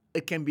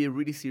it can be a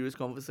really serious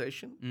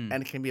conversation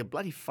and it can be a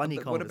bloody funny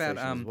What conversation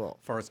about as well.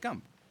 Forrest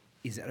Gump?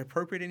 Is that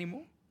appropriate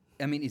anymore?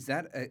 I mean, is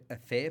that a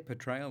fair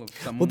portrayal of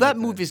someone? Well, that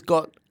with a- movie's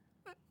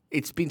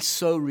it's been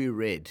so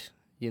reread,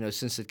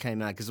 since it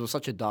came out, because it was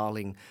such a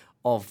darling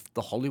of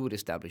the Hollywood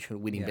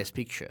establishment winning Best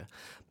Picture.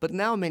 But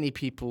now many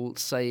people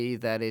say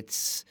that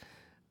it's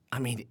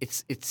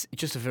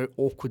just a very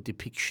awkward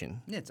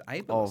depiction. Yeah, it's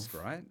ableist,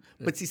 right?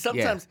 But see,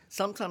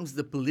 sometimes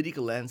the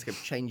political landscape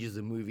changes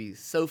a movie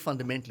so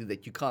fundamentally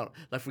that you can't.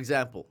 Like, for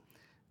example,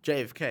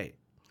 JFK.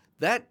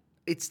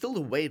 It's still the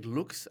way it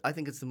looks. I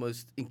think it's the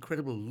most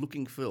incredible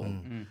looking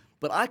film.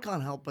 But I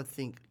can't help but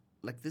think,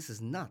 like, this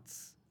is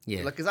nuts.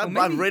 Yeah. Because Well,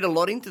 I've read a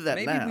lot into that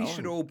maybe now. we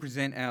should all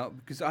present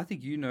because I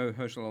think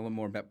Herschel, a lot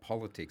more about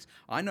politics.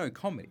 I know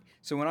comedy.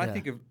 So when I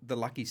think of the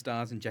Lucky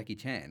Stars and Jackie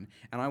Chan,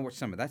 and I watch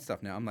some of that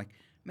stuff now, I'm like,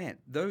 man,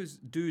 those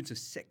dudes are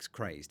sex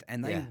crazed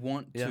and they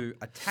want to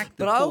attack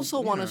the But I poor,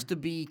 also want us to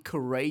be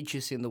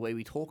courageous in the way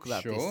we talk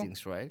about these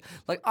things, right?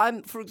 Like,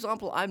 for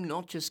example, I'm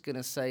not just going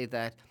to say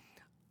that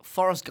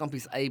Forrest Gump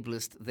is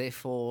ableist,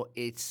 therefore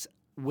it's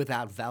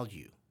without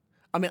value.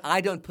 I mean,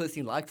 I don't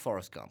personally like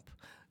Forrest Gump.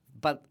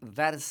 But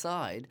that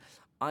aside,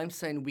 I'm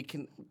saying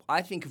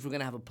I think if we're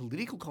going to have a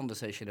political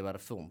conversation about a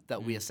film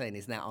that we are saying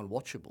is now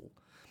unwatchable,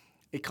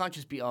 it can't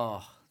just be,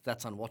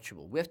 that's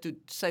unwatchable. We have to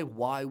say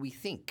why we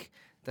think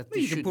that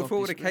this you should can put not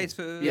forward be a case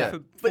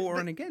screened. for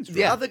and against. Right?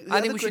 The other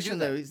I think we should question,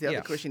 do that. though,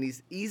 other question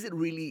is it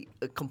really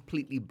a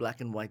completely black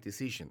and white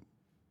decision?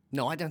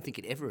 No, I don't think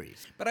it ever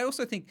is. But I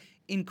also think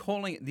in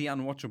calling it the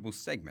unwatchable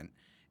segment,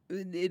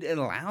 it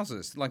allows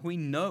us, like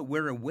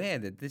we're aware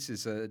that this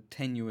is a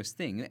tenuous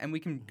thing, and we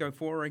can go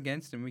for or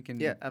against, and we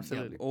can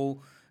absolutely.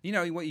 all. You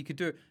know what you could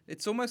do?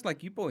 It's almost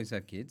like you boys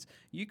have kids.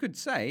 You could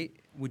say,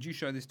 would you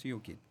show this to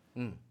your kid?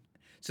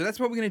 So that's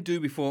what we're going to do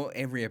before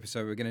every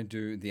episode. We're going to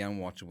do the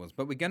unwatchables,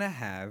 but we're going to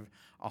have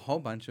a whole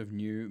bunch of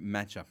new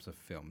matchups of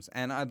films.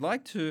 And I'd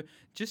like to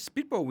just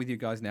spitball with you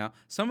guys now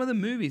some of the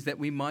movies that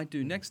we might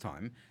do next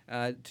time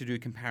to do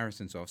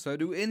comparisons of. So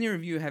do any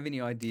of you have any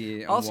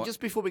idea? Also, just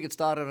before we get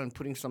started on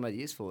putting some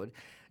ideas forward,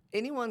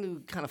 anyone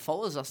who kind of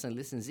follows us and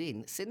listens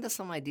in, send us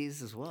some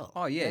ideas as well.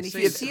 Oh, yeah. And if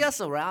you see us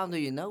around or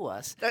you know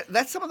us...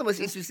 That's some of the most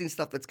interesting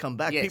stuff that's come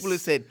back. Yes. People who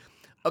said,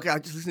 okay, I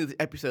just listened to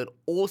the episode,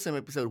 awesome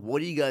episode. What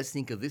do you guys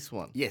think of this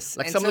one? Yes.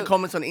 Like And some of so the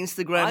comments on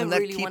Instagram I and that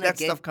really keep wanna that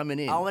get- stuff coming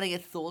in. I want to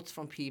get thoughts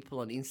from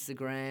people on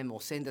Instagram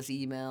or send us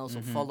emails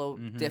or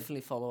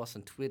definitely follow us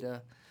on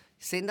Twitter.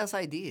 Send us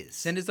ideas.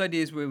 Send us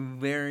ideas. We're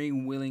very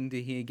willing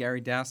to hear.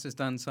 Gary Douse has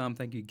done some.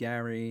 Thank you,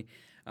 Gary.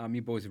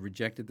 You boys have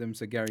rejected them,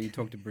 so Gary, you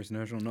talk to Bruce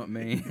Herschel, not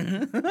me.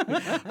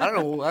 I don't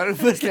know.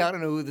 Firstly, I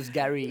don't know who this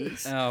Gary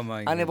is. Oh,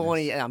 my I never want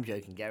goodness. to... I'm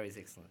joking. Gary's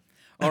excellent.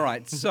 All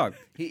right, so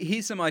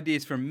here's some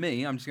ideas from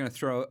me. I'm just going to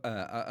throw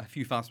a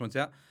few fast ones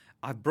out.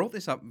 I brought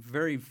this up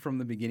very from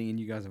the beginning, and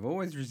you guys have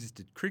always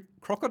resisted.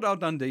 Crocodile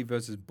Dundee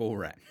versus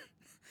Borat.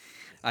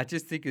 I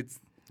just think it's...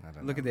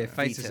 Look at their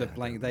faces Veto. are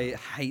blank. They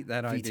hate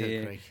that Veto,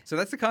 idea. Craig. So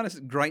that's the kind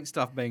of great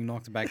stuff being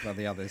knocked back by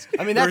the others.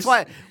 I mean, that's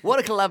why... What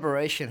a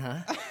collaboration,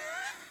 huh?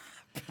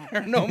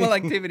 Paranormal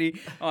Activity.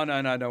 Oh,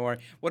 no, don't worry.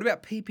 What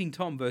about Peeping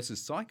Tom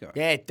versus Psycho?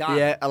 Yeah, done.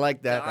 Yeah, I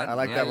like that. Done. I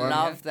like that I one.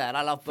 love that.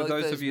 I love For both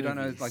those of you who don't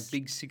know, movies. like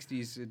big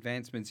 60s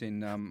advancements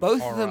in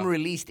Both horror. of them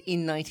released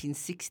in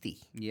 1960.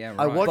 Yeah, right.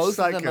 I watched Both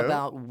of them Psycho.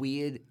 about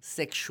weird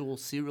sexual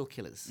serial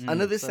killers. I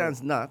know this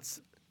sounds nuts,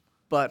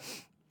 but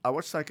I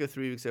watched Psycho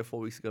 3 weeks ago, 4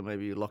 weeks ago,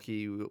 maybe.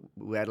 Lucky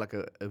we had like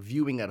a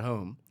viewing at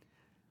home.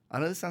 I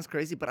know this sounds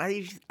crazy, but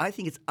I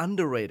think it's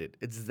underrated.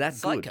 It's that good.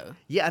 Psycho?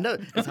 Yeah, I know.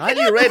 It's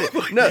highly rated.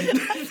 No,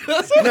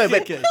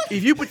 but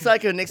if you put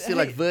Psycho next to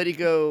like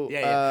Vertigo,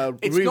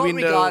 It's Rear not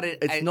Window, regarded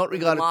it's as not the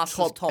regarded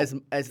master's top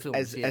as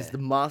films, yeah. the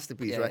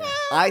masterpiece, Yeah, right? yeah.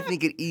 I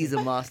think it is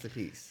a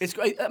masterpiece. It's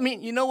great. I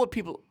mean, you know what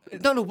people...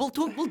 No, we'll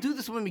do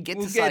this when we get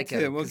to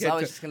Psycho. We'll 'cause get I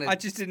was to just gonna I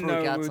just didn't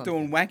sprook know out we were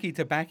something. doing wacky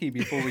tobacco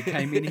before we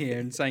came in here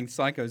and saying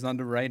Psycho's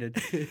underrated.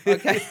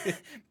 Okay,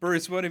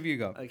 Bruce, what have you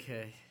got?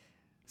 Okay.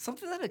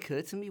 Something that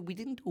occurred to me, we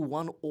didn't do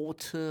one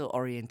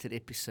auteur-oriented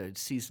episode,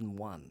 season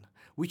 1,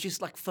 which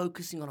is like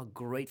focusing on a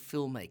great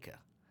filmmaker.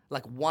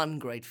 Like one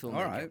great filmmaker.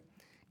 All right.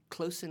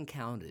 Close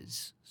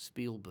Encounters,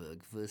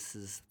 Spielberg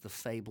versus The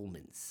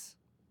Fabelmans.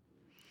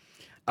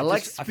 I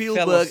like I fell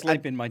Spielberg.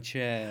 asleep in my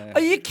chair.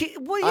 Are you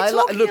kidding? What are you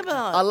talking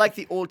about? I like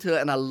the author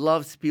and I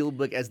love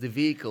Spielberg as the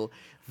vehicle.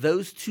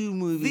 Those two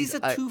movies. These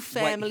are two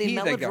family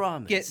Here they go.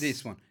 melodramas. Get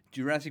this one: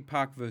 Jurassic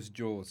Park versus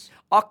Jaws.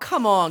 Oh,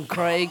 come on,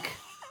 Craig.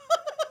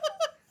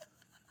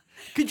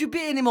 Could you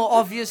be any more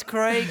obvious,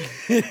 Craig?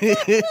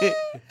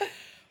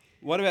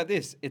 What about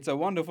this? It's a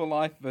Wonderful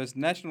Life versus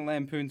National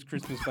Lampoon's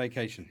Christmas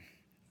Vacation.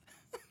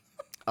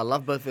 I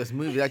love both those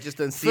movies. I just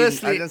don't see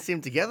Firstly, I don't see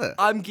them together.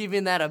 I'm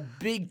giving that a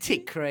big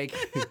tick, Craig.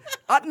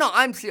 No,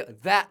 I'm serious.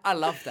 I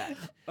love that.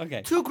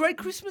 Okay. Two great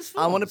Christmas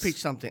films. I want to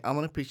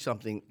pitch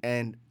something.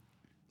 And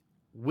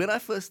when I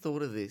first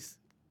thought of this,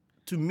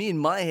 to me in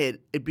my head,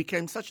 it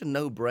became such a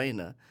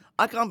no-brainer.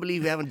 I can't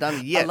believe we haven't done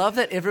it yet. I love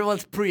that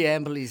everyone's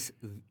preamble is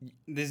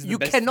This is You the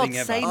best cannot thing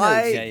ever. say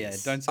no. Yeah,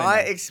 don't say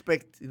I no.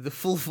 expect the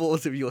full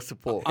force of your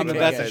support. I'm when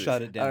about I to say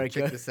shut this. it down. All right,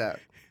 Check this out.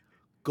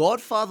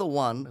 Godfather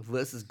 1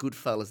 versus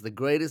Goodfellas, the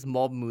greatest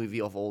mob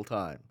movie of all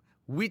time.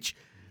 Which,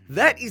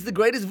 that is the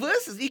greatest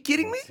versus. Are you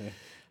kidding me?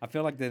 I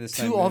feel like they're the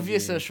same. too movie.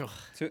 obvious, Herschel.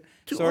 Too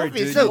Sorry,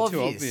 obvious. dude. You're So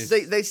too obvious.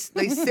 obvious.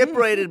 They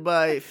separated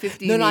by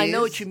 15 years. No, I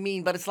know what you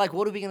mean, but it's like,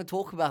 what are we going to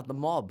talk about? The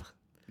mob.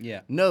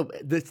 Yeah. No,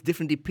 there's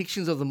different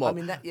depictions of the mob. I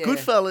mean, that- yeah.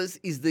 Goodfellas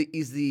is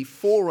the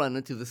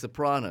forerunner to The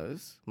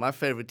Sopranos, my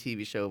favorite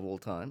TV show of all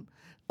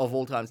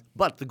times.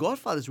 But The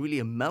Godfather is really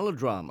a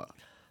melodrama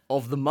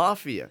of the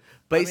mafia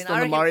based on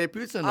the Mario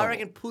Puzo novel. I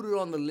reckon put it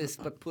on the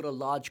list, but put a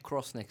large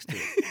cross next to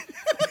it.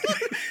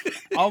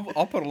 I'll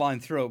put a line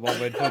through it while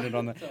we're putting it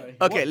on the.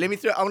 Okay,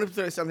 I want to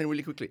throw something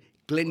really quickly.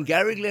 Glenn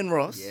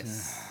Ross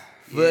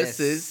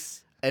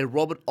versus a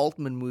Robert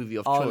Altman movie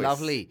of Oh, choice.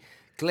 lovely.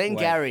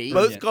 Glengarry.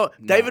 Both Yeah. got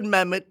No. David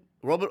Mamet,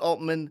 Robert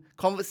Altman,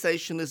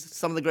 conversationalists,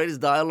 some of the greatest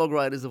dialogue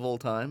writers of all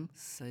time.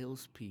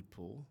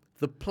 Salespeople.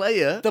 The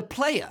player The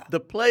player.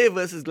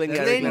 versus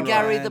Glengarry.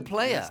 Glengarry Ross. the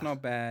player. That's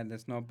not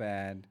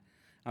bad.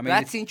 I mean,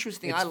 That's it's-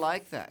 interesting. it's I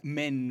like that.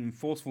 Men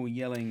forceful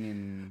yelling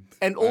and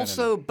And I don't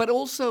also, know. but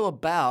also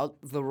about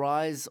the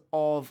rise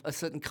of a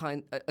certain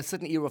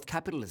era of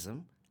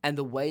capitalism and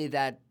the way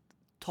that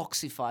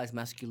toxifies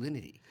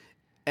masculinity.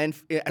 And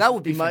That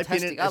would be in my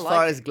fantastic. opinion, I as like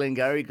far it. as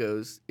Glengarry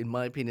goes, in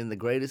my opinion, the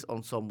greatest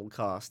ensemble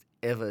cast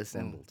ever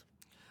assembled.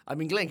 I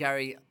mean,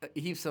 Glengarry,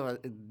 he's so.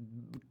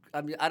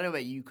 I mean, I don't know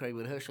about you, Craig,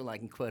 but Herschel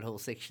can quote whole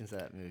sections of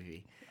that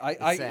movie.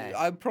 It's sad.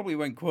 I probably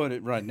won't quote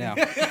it right now.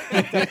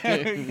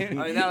 I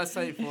mean, that was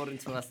so important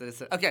to us that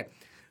it's okay.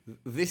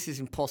 This is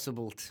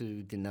impossible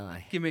to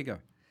deny. Give me a go.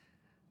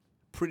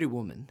 Pretty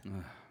Woman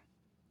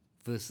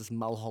versus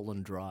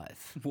Mulholland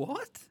Drive.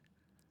 What?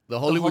 The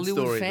Hollywood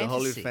Hollywood story, fantasy. the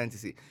Hollywood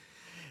fantasy.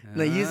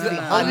 Now, usually,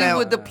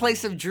 Hollywood, the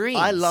place of dreams.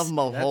 I love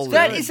Mulholland.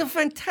 That is a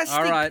fantastic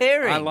All right,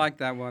 pairing. I like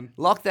that one.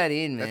 Lock that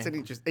in, man.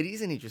 That's it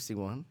is an interesting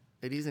one.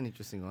 It is an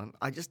interesting one.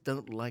 I just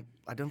don't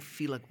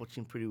feel like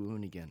watching Pretty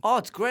Woman again. Oh,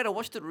 it's great. I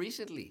watched it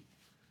recently.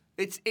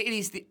 It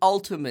is the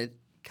ultimate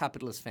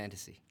capitalist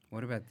fantasy.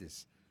 What about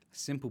this?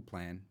 Simple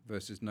Plan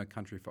versus No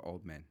Country for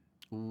Old Men.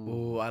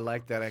 Oh, I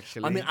like that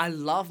actually. I mean, I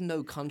love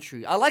No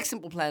Country. I like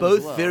Simple Plan both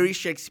as well. very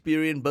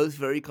Shakespearean, both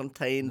very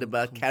contained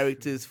about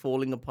characters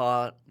falling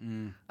apart.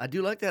 I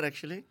do like that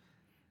actually.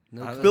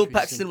 Bill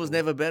Paxton was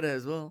never better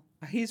as well.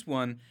 Here's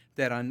one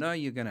that I know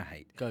you're going to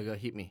hate. Go,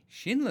 hit me.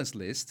 Schindler's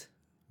List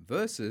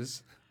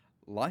versus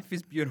Life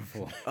is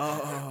Beautiful.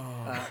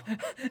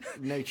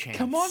 No chance.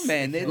 Come on,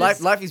 man.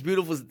 Life is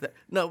Beautiful.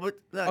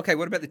 Okay,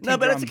 what about the Tim No,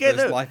 but Drum that's okay,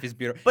 versus though. Life is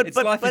Beautiful? But- It's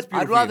but- Life is but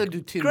Beautiful. I'd rather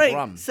do Tim Great.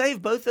 Drum.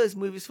 Save both those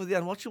movies for the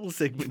unwatchable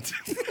segment.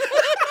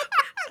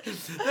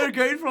 They're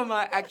going from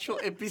our actual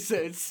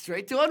episodes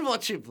straight to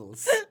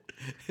unwatchables.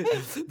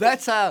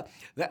 That's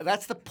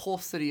the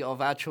paucity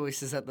of our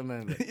choices at the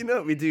moment. You know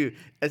what we do?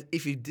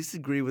 If you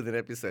disagree with an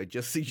episode,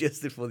 just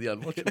suggest it for the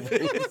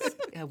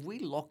unwatchables. Have we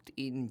locked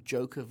in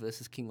Joker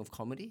versus King of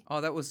Comedy? Oh,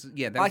 that was,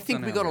 yeah. That I was think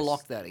on we our got to list.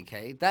 lock that,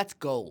 okay? That's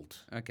gold.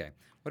 Okay.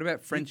 What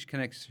about French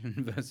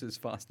Connection versus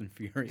Fast and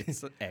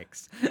Furious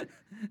X?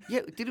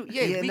 Yeah, we no,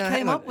 came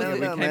hang up on. with No, it.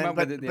 no, came man, up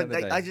with it the but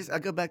other day. I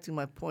go back to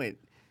my point.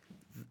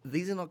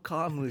 These are not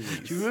car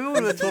movies. Do you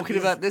remember we were talking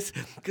about this?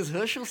 Because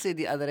Herschel said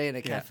the other day in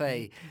a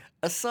cafe,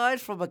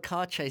 aside from a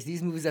car chase,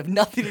 these movies have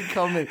nothing in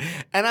common.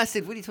 And I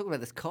said, what are you talking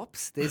about? There's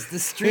cops, there's the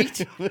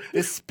street,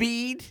 there's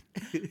speed.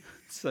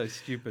 So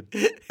stupid.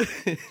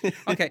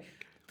 Okay.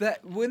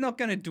 We're not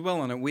going to dwell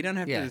on it. We don't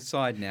have to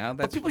decide now.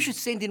 But people should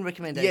send in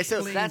recommendations.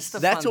 Yeah, so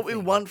that's what fun we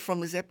thing. want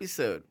from this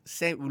episode.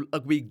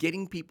 We're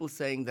getting people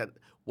saying that,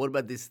 what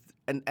about this?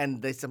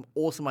 And there's some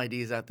awesome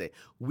ideas out there.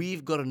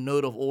 We've got a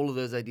note of all of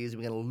those ideas.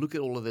 We're going to look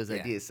at all of those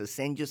ideas. So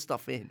send your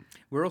stuff in.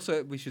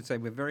 We should say,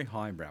 we're very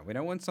highbrow. We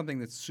don't want something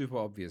that's super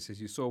obvious,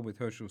 as you saw with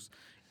Herschel's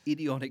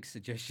idiotic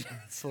suggestions.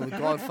 For The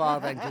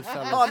Godfather and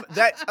Goodfellas.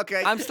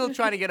 Okay. I'm still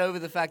trying to get over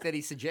the fact that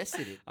he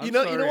suggested it. You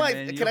know why?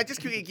 Man, Can I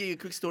just quickly give you a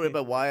quick story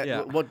about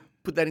why what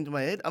put that into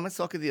my head? I'm at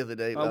soccer the other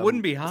day. It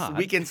wouldn't be hard.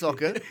 Weekend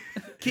soccer.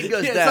 Kid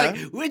goes It's down. like,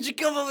 where'd you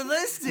come up with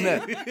this thing?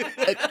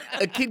 No.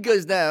 a kid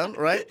goes down,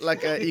 right?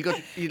 Like he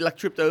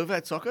tripped over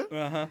at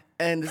soccer,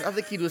 and this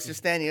other kid was just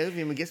standing over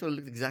him, and guess what? It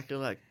looked exactly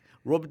like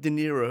Robert De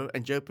Niro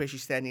and Joe Pesci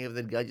standing over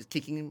that guy, just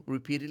kicking him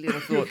repeatedly. And I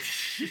thought,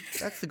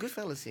 that's the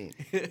Goodfellas scene.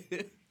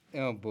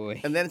 Oh, boy.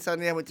 And then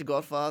suddenly I went to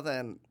Godfather,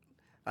 and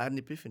I had an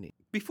epiphany.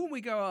 Before we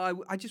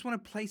go, I just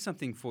want to play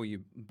something for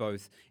you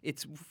both.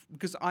 It's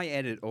because I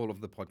edit all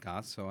of the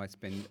podcasts, so I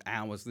spend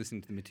hours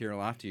listening to the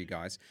material after you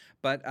guys.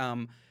 But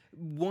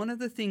one of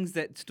the things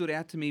that stood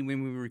out to me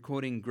when we were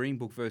recording Green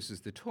Book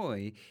versus the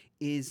Toy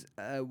is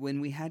when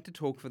we had to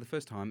talk for the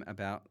first time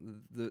about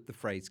the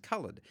phrase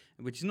coloured,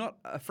 which is not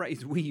a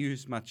phrase we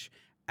use much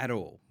at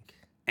all.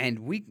 And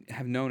we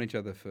have known each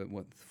other for,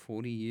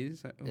 40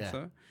 years or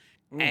so?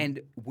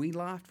 And we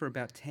laughed for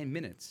about 10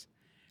 minutes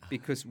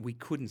because we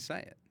couldn't say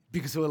it.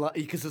 Because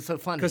it's so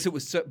funny. Because it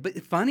was so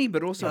funny,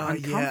 but also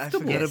uncomfortable. I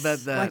forgot about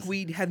that. Like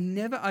we have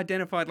never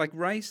identified, like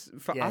race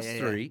for us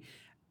three.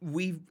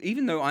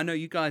 Even though I know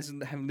you guys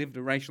have lived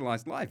a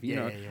racialized life, you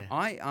know,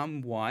 I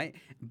am white,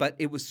 but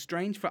it was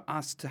strange for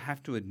us to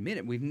have to admit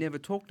it. We've never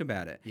talked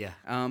about it. Yeah.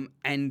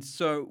 And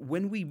so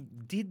when we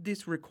did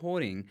this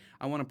recording,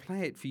 I want to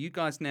play it for you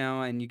guys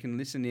now, and you can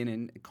listen in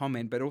and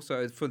comment, but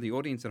also for the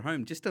audience at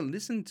home, just to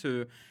listen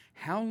to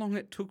how long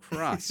it took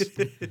for us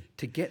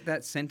to get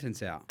that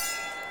sentence out.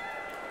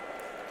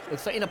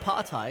 So in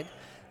apartheid,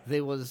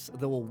 there were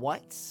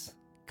whites,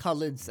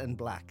 coloureds, and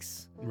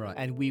blacks. Right.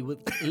 And we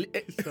would...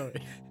 Sorry.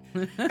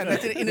 And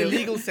that's in a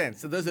legal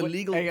sense. So those are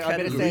legal I'm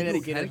going to say that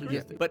again.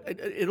 Yeah. But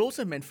it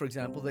also meant, for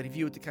example, that if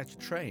you were to catch a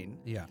train,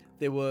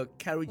 there were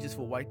carriages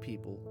for white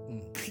people.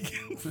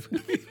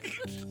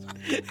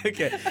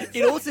 Okay.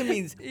 It also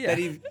means that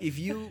if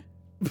you...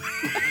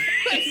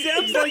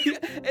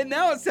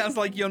 Now it sounds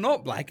like you're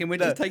not black and we're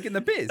just taking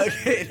the piss.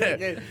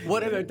 Okay,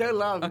 Whatever, don't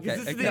laugh. Okay, This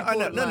is okay. the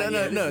important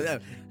line. No.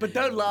 But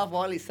don't laugh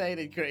while he's saying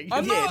it, Craig.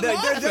 I'm not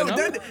laughing.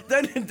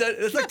 Don't.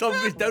 It's like Tom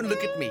Cruise. Don't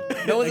look at me.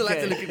 No one's allowed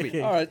to look at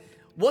me. All right.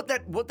 What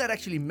that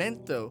actually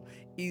meant, though,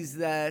 is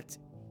that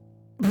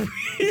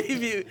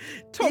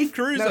Tom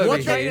Cruise no, over what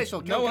here. train is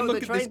it? No Go one the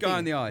look at this train guy thing.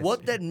 in the eyes.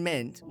 what that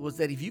meant was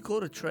that if you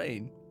caught a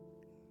train,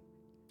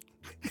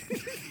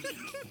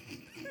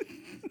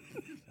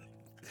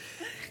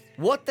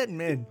 what that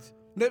meant.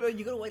 No,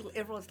 you got to wait till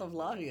everyone stops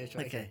laughing.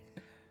 Okay.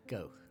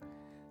 Go.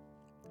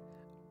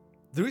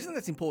 The reason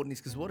that's important is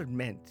because what it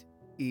meant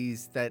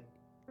is that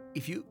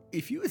if you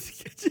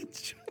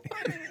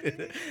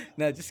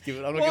no, just give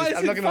it. I'm not Why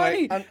gonna, is it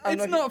funny?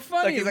 It's not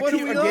funny. Because What are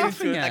we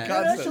laughing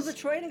at? So the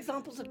train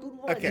example's a good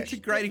one. Okay. It's a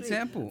great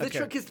example.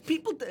 Because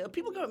people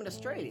go in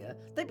Australia,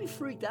 they'd be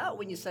freaked out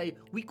when you say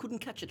we couldn't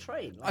catch a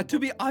train.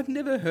 I've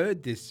never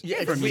heard this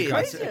Yeah, from it's you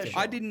guys. weird. Crazy,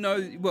 I didn't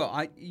know. Well,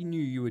 I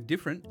knew you were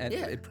different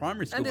at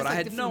primary school, And but there's, I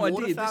like, had no different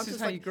water idea this fountains.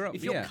 is how you grew up.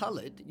 If you're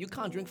coloured, you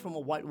can't drink from a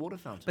white water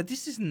fountain. But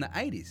this is in the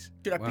 80s.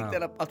 Did I pick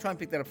that up? I'll try and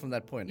pick that up from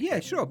that point. Yeah,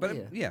 sure.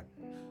 But Yeah.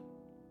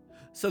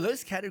 So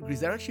those categories,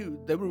 they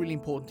were really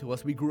important to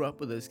us. We grew up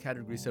with those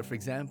categories. So, for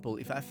example,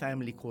 if our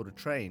family caught a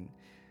train,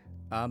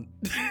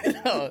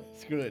 no,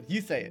 screw it.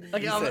 You say it.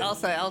 Okay, You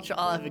say it.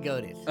 I'll have a go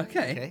at it.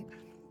 Okay.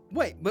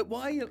 Wait, but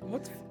why?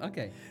 What's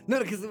okay? No,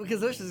 because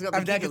Ursula's got the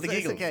I've now got giggles. the It's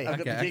giggles. okay. I've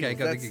got the Okay, giggles. got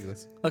the That's-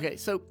 giggles. Okay,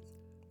 so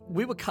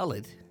we were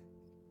coloured.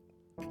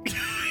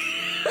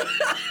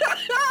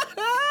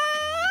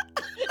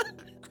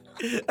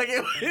 Okay,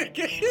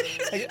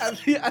 I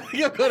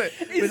think I've got it.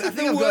 Is I it think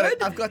the I've got word?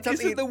 it. I've got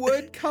something. Is it the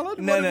word coloured?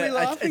 No, What no, are we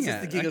laughing it's just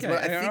at? the giggles. Okay,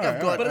 But I think all I've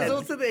right, got. but it's all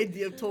right. also the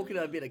idea of talking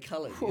about a bit of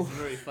colour. It's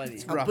very funny.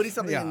 I'm rough. putting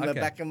something Yeah, in the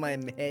okay. back of my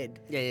head.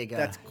 Yeah,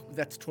 go.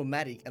 That's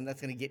traumatic, and that's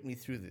going to get me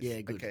through this.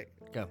 Yeah, good. Okay.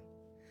 Go.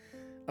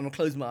 I'm gonna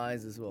close my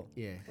eyes as well.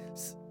 Yeah.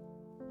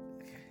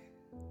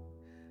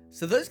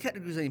 So those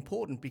categories are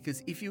important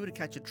because if you were to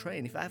catch a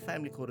train, if our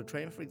family caught a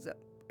train, for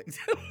example.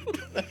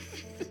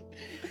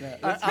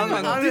 Hang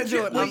on, I'm gonna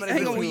do it.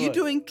 hang on, were you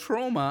doing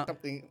trauma?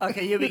 Something.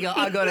 Okay, here we go.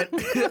 I got it.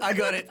 I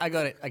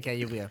got it. Okay,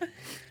 here we go.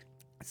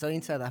 So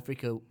in South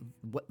Africa,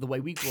 the way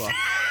we grew up.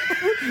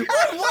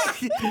 What?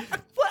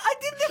 I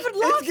didn't even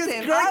laugh It's because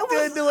then. Greg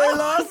turned away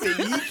laughing.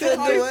 You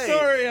turned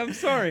away. I'm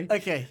sorry.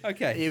 Okay.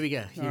 Okay. Here we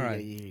go. All right.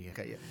 Here we go.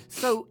 Okay, yeah.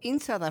 So in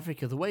South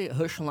Africa, the way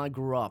Herschel and I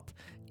grew up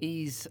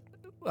is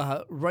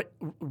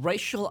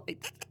racial.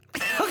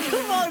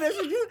 Come on,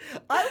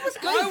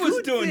 I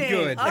was doing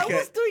good. I Okay.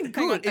 was doing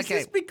Hang on, good. is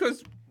this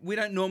because we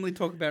don't normally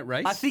talk about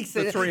race? I think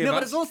so. The three No, of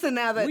but us? it's also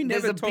now that we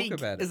there's never a talk big,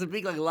 about it. there's a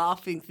big like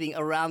laughing thing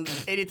around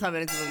anytime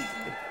anything.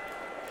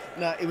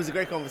 No, it was a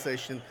great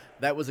conversation.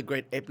 That was a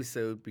great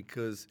episode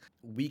because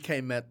we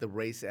came at the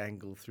race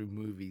angle through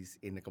movies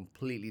in a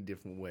completely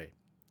different way.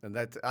 And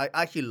I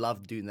actually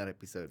loved doing that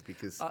episode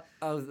because...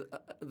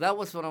 that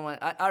was one of my...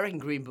 I reckon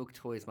Green Book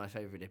Toy is my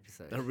favourite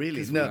episode. Oh,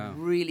 really? 'Cause No.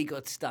 we really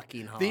got stuck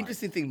in hard. The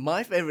interesting thing,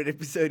 my favorite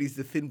episode is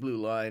The Thin Blue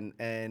Line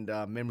and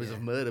Memories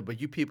of Murder, but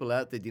you people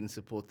out there didn't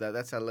support that.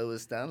 That's our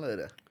lowest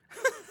downloader.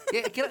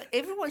 Yeah,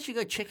 everyone should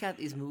go check out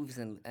these movies,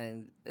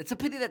 and it's a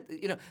pity that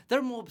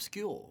they're more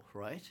obscure,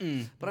 right?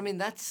 But I mean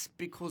that's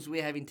because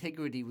we have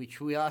integrity, which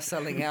we are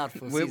selling out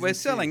for. We're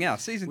selling out.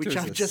 Season 2 which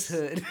is I've just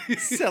heard.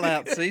 sell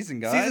out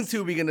season, guys. Season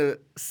 2, we're going to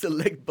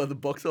select by the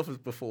box office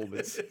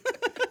performance.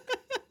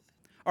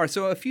 All right,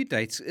 so a few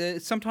dates.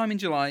 Sometime in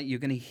July, you're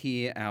going to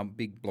hear our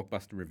big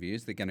blockbuster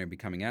reviews. They're going to be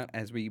coming out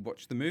as we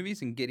watch the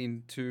movies and get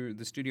into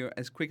the studio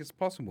as quick as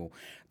possible.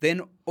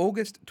 Then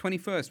August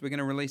 21st, we're going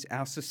to release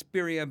our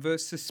Suspiria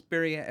vs.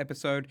 Suspiria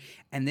episode.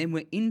 And then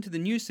we're into the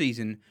new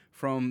season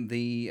from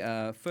the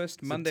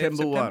first Monday of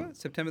September September. 1.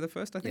 September the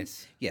 1st, I think?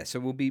 Yes. Yeah, so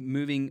we'll be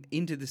moving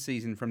into the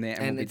season from there.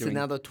 And we'll it's be doing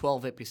another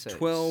 12 episodes.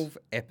 12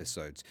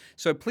 episodes.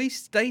 So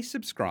please stay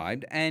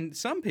subscribed. And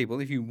some people,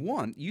 if you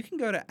want, you can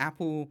go to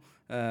Apple,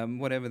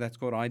 whatever that's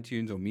called,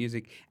 iTunes or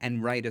music,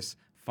 and rate us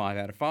 5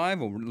 out of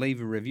 5 or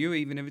leave a review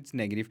even if it's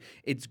negative.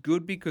 It's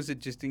good because it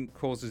just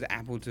causes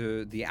Apple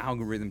the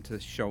algorithm to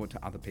show it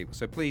to other people.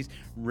 So please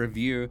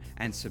review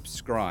and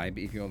subscribe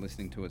if you're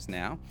listening to us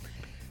now.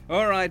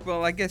 All right,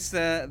 well, I guess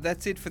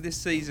that's it for this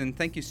season.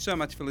 Thank you so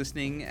much for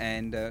listening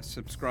and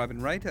subscribe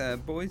and rate.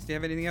 Boys, do you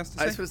have anything else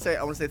to say?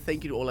 I want to say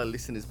thank you to all our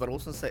listeners, but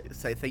also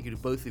say thank you to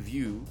both of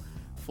you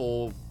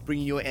for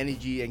bringing your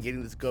energy and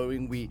getting this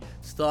going. We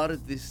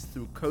started this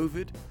through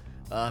COVID,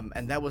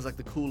 and that was like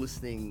the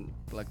coolest thing,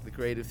 like the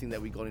creative thing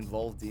that we got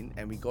involved in,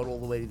 and we got all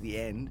the way to the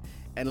end.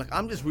 And like,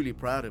 I'm just really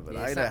proud of it.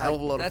 I had a hell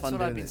of a lot of fun That's what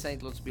doing I've been this. saying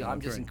to lots of people.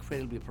 I'm just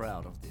incredibly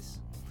proud of this.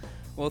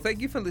 Well,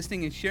 thank you for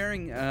listening and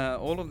sharing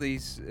all of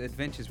these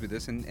adventures with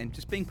us and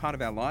just being part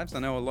of our lives. I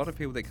know a lot of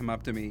people that come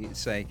up to me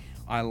say,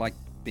 I like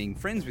being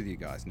friends with you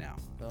guys now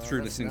through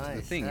that's listening to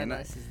the thing. How And,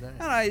 nice is that?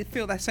 and I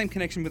feel that same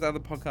connection with other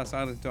podcasts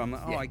I listen to. I'm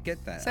like, oh, Yeah. I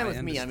get that. Same I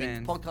with me. I mean,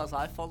 understand. podcasts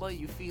I follow,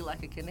 you feel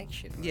like a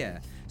connection. Right? Yeah.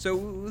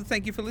 So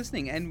thank you for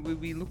listening, and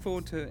we look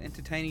forward to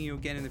entertaining you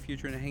again in the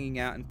future and hanging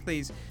out. And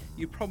please,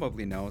 you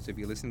probably know us if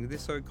you're listening to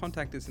this, so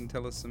contact us and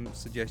tell us some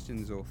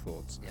suggestions or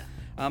thoughts.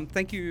 Yeah.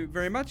 Thank you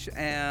very much.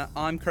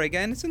 I'm Craig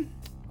Anderson.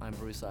 I'm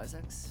Bruce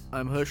Isaacs.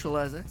 I'm Herschel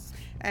Isaacs.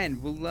 And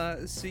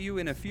we'll see you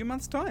in a few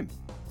months' time.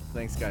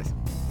 Thanks, guys.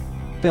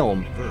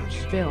 Film verse.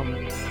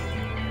 Film.